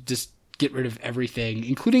just get rid of everything,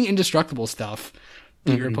 including indestructible stuff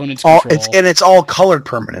that your opponents control. It's all colored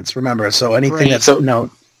permanents, remember. So anything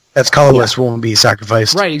that's colorless won't be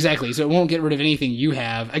sacrificed. Right, exactly. So it won't get rid of anything you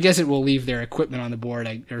have. I guess it will leave their equipment on the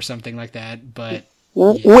board or something like that. But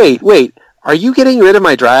wait, are you getting rid of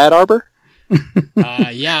my Dryad Arbor?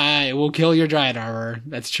 Yeah, it will kill your Dryad armor.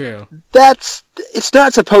 That's true. It's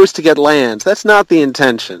not supposed to get lands. That's not the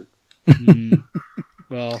intention.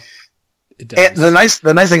 Well, it does. And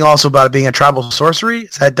the nice thing also about it being a tribal sorcery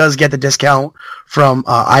is that it does get the discount from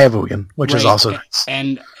Ayavugan, which is also nice.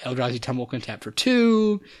 And Eldrazi Tumble can tap for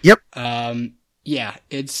 2. Yep. Yeah,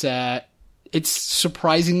 it's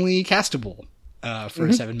surprisingly castable for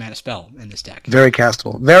a 7 mana spell in this deck. Very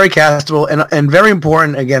castable, and very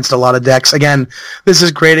important against a lot of decks. Again, this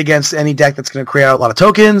is great against any deck that's going to create a lot of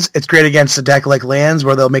tokens. It's great against a deck like Lands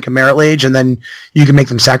where they'll make a Merit Lage, and then you can make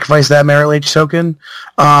them sacrifice that Merit Lage token.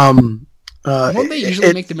 Won't they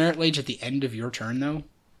usually make the Merit Lage at the end of your turn, though?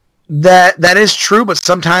 That is true, but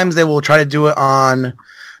sometimes they will try to do it on.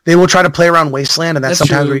 They will try to play around Wasteland, and that's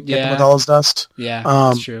sometimes where you get them with all this dust. Yeah,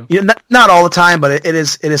 that's true. Not all the time, but it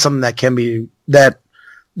is something that can be that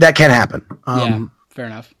can happen. Yeah, fair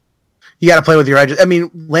enough. You got to play with your edges. I mean,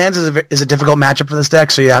 Lands is a difficult matchup for this deck,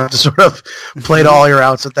 so you have to sort of play to all your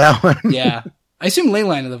outs with that one. Yeah, I assume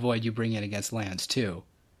Leyline of the Void you bring in against Lands too.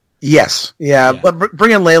 Yes, yeah. But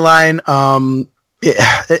bring in Leyline.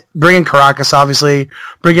 Bring in Caracas, obviously.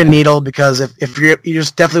 Bring in Needle, because if you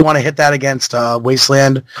just definitely want to hit that against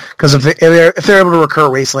Wasteland, because if they're able to recur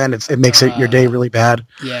Wasteland, it makes your day really bad.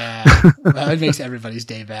 Yeah, well, it makes everybody's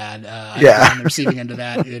day bad. I've been on the receiving end of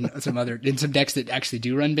that in some decks that actually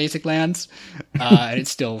do run basic lands, and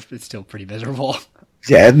it's still pretty miserable.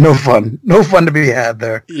 Yeah, no fun to be had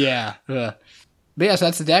there. Yeah, but yeah, so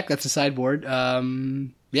that's the deck. That's the sideboard.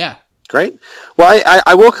 Yeah. Great. Well,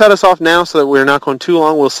 I will cut us off now so that we're not going too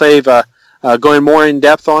long. We'll save going more in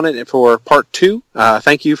depth on it for part 2.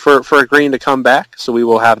 Thank you for agreeing to come back. So we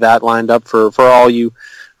will have that lined up for all you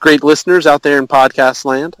great listeners out there in podcast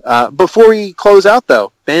land. Before we close out,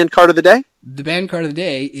 though, banned card of the day? The banned card of the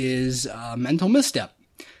day is Mental Misstep.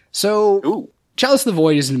 So, Chalice of the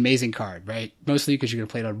Void is an amazing card, right? Mostly because you're going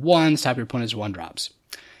to play it on 1s, tap your opponent's 1-drops.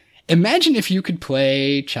 Imagine if you could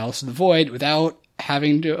play Chalice of the Void without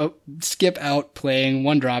having to skip out playing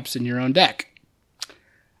 1-drops in your own deck.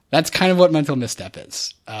 That's kind of what Mental Misstep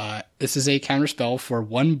is. This is a counterspell for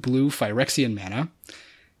 1 blue Phyrexian mana,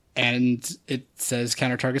 and it says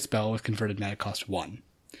counter target spell with converted mana cost 1.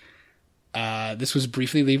 This was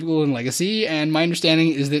briefly legal in Legacy, and my understanding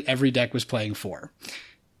is that every deck was playing 4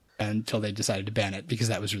 until they decided to ban it because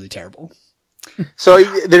that was really terrible. So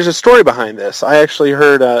there's a story behind this. I actually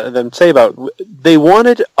heard them say about they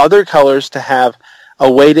wanted other colors to have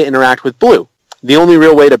a way to interact with blue. The only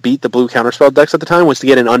real way to beat the blue counterspell decks at the time was to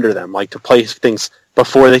get in under them, like to play things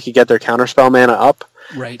before they could get their counterspell mana up.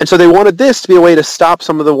 Right. And so they wanted this to be a way to stop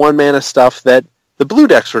some of the 1-mana stuff that the blue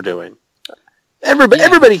decks were doing.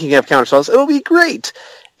 Everybody can have counterspells. It'll be great.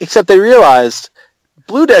 Except they realized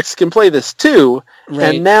blue decks can play this too,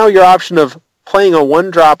 and now your option of playing a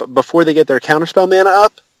 1-drop before they get their counterspell mana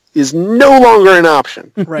up is no longer an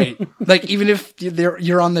option. Right. Like, even if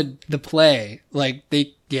you're on the play, like,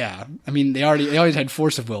 they always had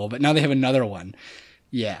Force of Will, but now they have another one.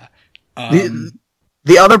 Yeah.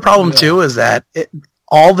 The other problem, too, is that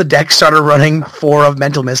all the decks started running 4 of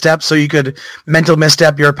Mental Misstep, so you could Mental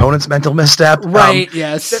Misstep your opponent's Mental Misstep. Right,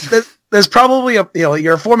 yes. There's probably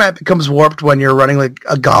your format becomes warped when you're running like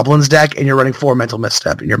a Goblins deck and you're running 4 Mental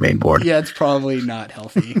Misstep in your main board. Yeah, it's probably not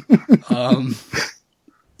healthy.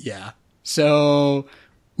 Yeah. So,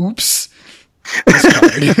 oops.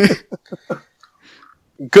 This card.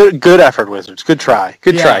 Good effort, Wizards. Good try.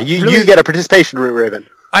 Good try. You get a participation ribbon.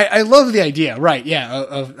 I love the idea, right? Yeah,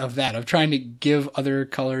 of that, of trying to give other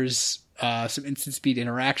colors some instant speed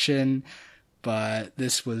interaction, but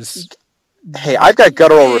this was. Hey, I've got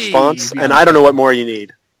guttural response, and I don't know what more you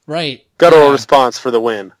need. Right. Guttural response for the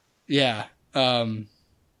win. Yeah.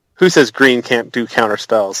 Who says green can't do counter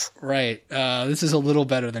spells? Right. This is a little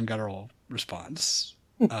better than guttural response.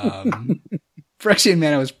 Phyrexian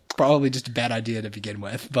mana was probably just a bad idea to begin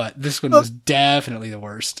with, but this one was definitely the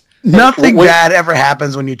worst. Nothing bad ever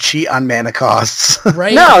happens when you cheat on mana costs.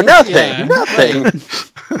 Right? No, nothing. Yeah, nothing.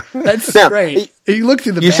 Right. That's right. You look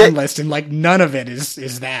through the ban list and like none of it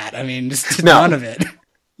is that. I mean, just none of it.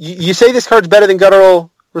 You say this card's better than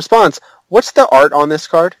guttural response. What's the art on this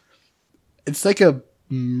card? It's like a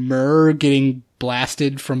Myrrh getting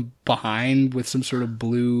blasted from behind with some sort of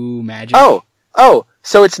blue magic. Oh,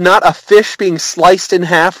 so it's not a fish being sliced in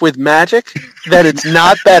half with magic? Then it's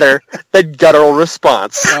not better than guttural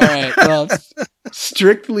response. All right, well,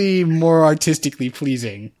 strictly more artistically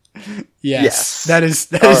pleasing. Yes. That is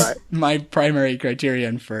right. My primary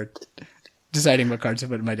criterion for deciding what cards to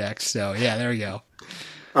put in my decks. So, yeah, there we go.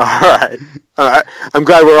 All right. I'm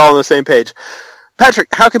glad we're all on the same page. Patrick,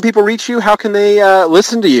 how can people reach you? How can they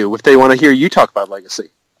listen to you if they want to hear you talk about Legacy?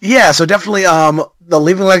 Yeah, so definitely the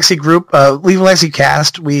Leaving Legacy group, Leaving Legacy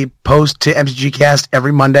Cast, we post to MTG Cast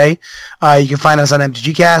every Monday. You can find us on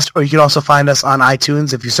MTG Cast, or you can also find us on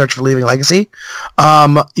iTunes if you search for Leaving Legacy.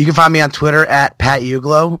 You can find me on Twitter at Pat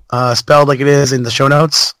Euglow, spelled like it is in the show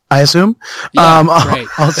notes, I assume. Yeah, right.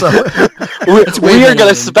 Also, we are going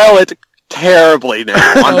to spell it terribly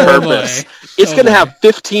now on purpose. It's going to have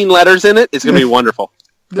 15 letters in it. It's going to be wonderful.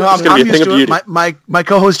 No, I'm used to it. My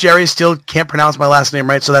co-host Jerry still can't pronounce my last name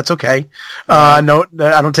right, so that's okay. No,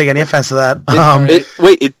 I don't take any offense to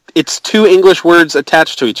that. It's two English words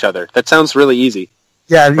attached to each other. That sounds really easy.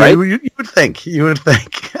 Yeah, right? you would think. You would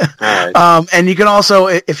think. All right. And you can also,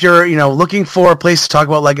 if you're looking for a place to talk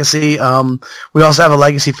about Legacy, we also have a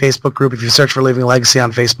Legacy Facebook group. If you search for Leaving Legacy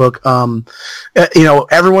on Facebook,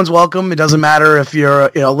 everyone's welcome. It doesn't matter if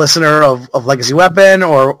you're a listener of Legacy Weapon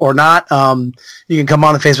or not. You can come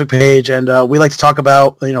on the Facebook page, and we like to talk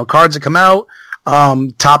about cards that come out.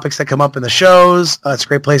 Topics that come up in the shows. It's a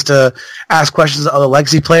great place to ask questions to other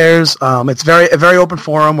Legacy players. It's a very open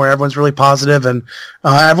forum where everyone's really positive and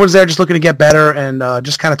everyone's there just looking to get better and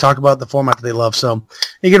just kind of talk about the format that they love. So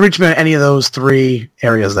you can reach me in any of those three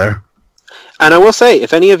areas there. And I will say,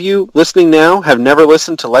 if any of you listening now have never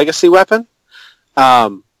listened to Legacy Weapon,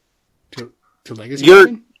 to Legacy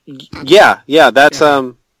Weapon? Yeah, that's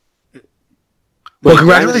Well,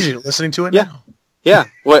 congratulations, you're listening to it now. Yeah.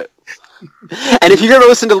 What? And if you've ever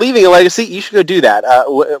listened to Leaving a Legacy, you should go do that.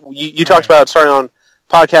 You talked about starting on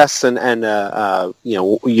podcasts and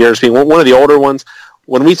yours being one of the older ones.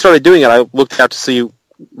 When we started doing it, I looked out to see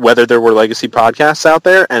whether there were Legacy podcasts out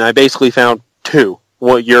there, and I basically found two.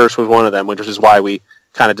 Well, yours was one of them, which is why we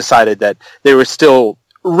kind of decided that there was still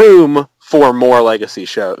room for more Legacy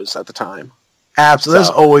shows at the time. Absolutely.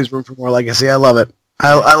 There's always room for more Legacy. I love it.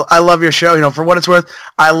 I love your show. For what it's worth,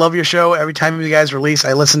 I love your show. Every time you guys release,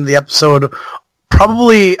 I listen to the episode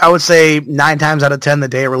probably, I would say, 9 times out of 10 the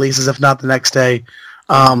day it releases, if not the next day.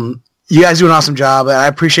 You guys do an awesome job. I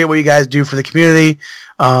appreciate what you guys do for the community.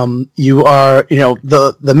 You are,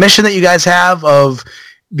 the mission that you guys have of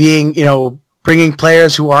being, bringing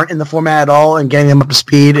players who aren't in the format at all and getting them up to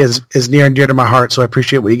speed is near and dear to my heart. So I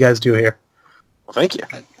appreciate what you guys do here. Well, thank you.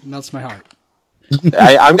 That melts my heart.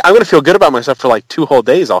 I'm going to feel good about myself for like 2 whole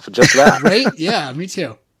days off of just that. Right? Yeah, me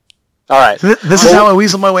too. All right. This is how I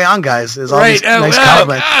weasel my way on, guys. Is all these nice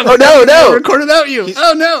compliments. Oh, no. Record without you.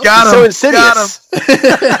 Oh, no. Got him. So insidious.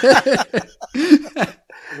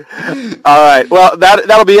 All right. Well,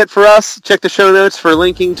 that'll be it for us. Check the show notes for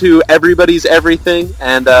linking to everybody's everything.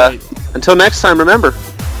 And until next time, remember,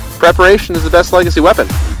 preparation is the best Legacy weapon.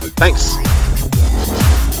 Thanks.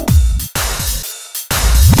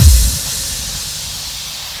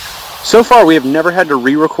 So far, we have never had to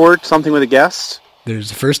re-record something with a guest.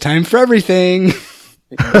 There's a first time for everything.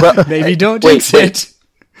 Well, maybe don't jinx it.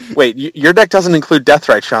 Wait, your deck doesn't include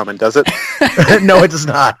Deathrite Shaman, does it? No, it does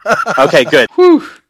not. Okay, good. Whew.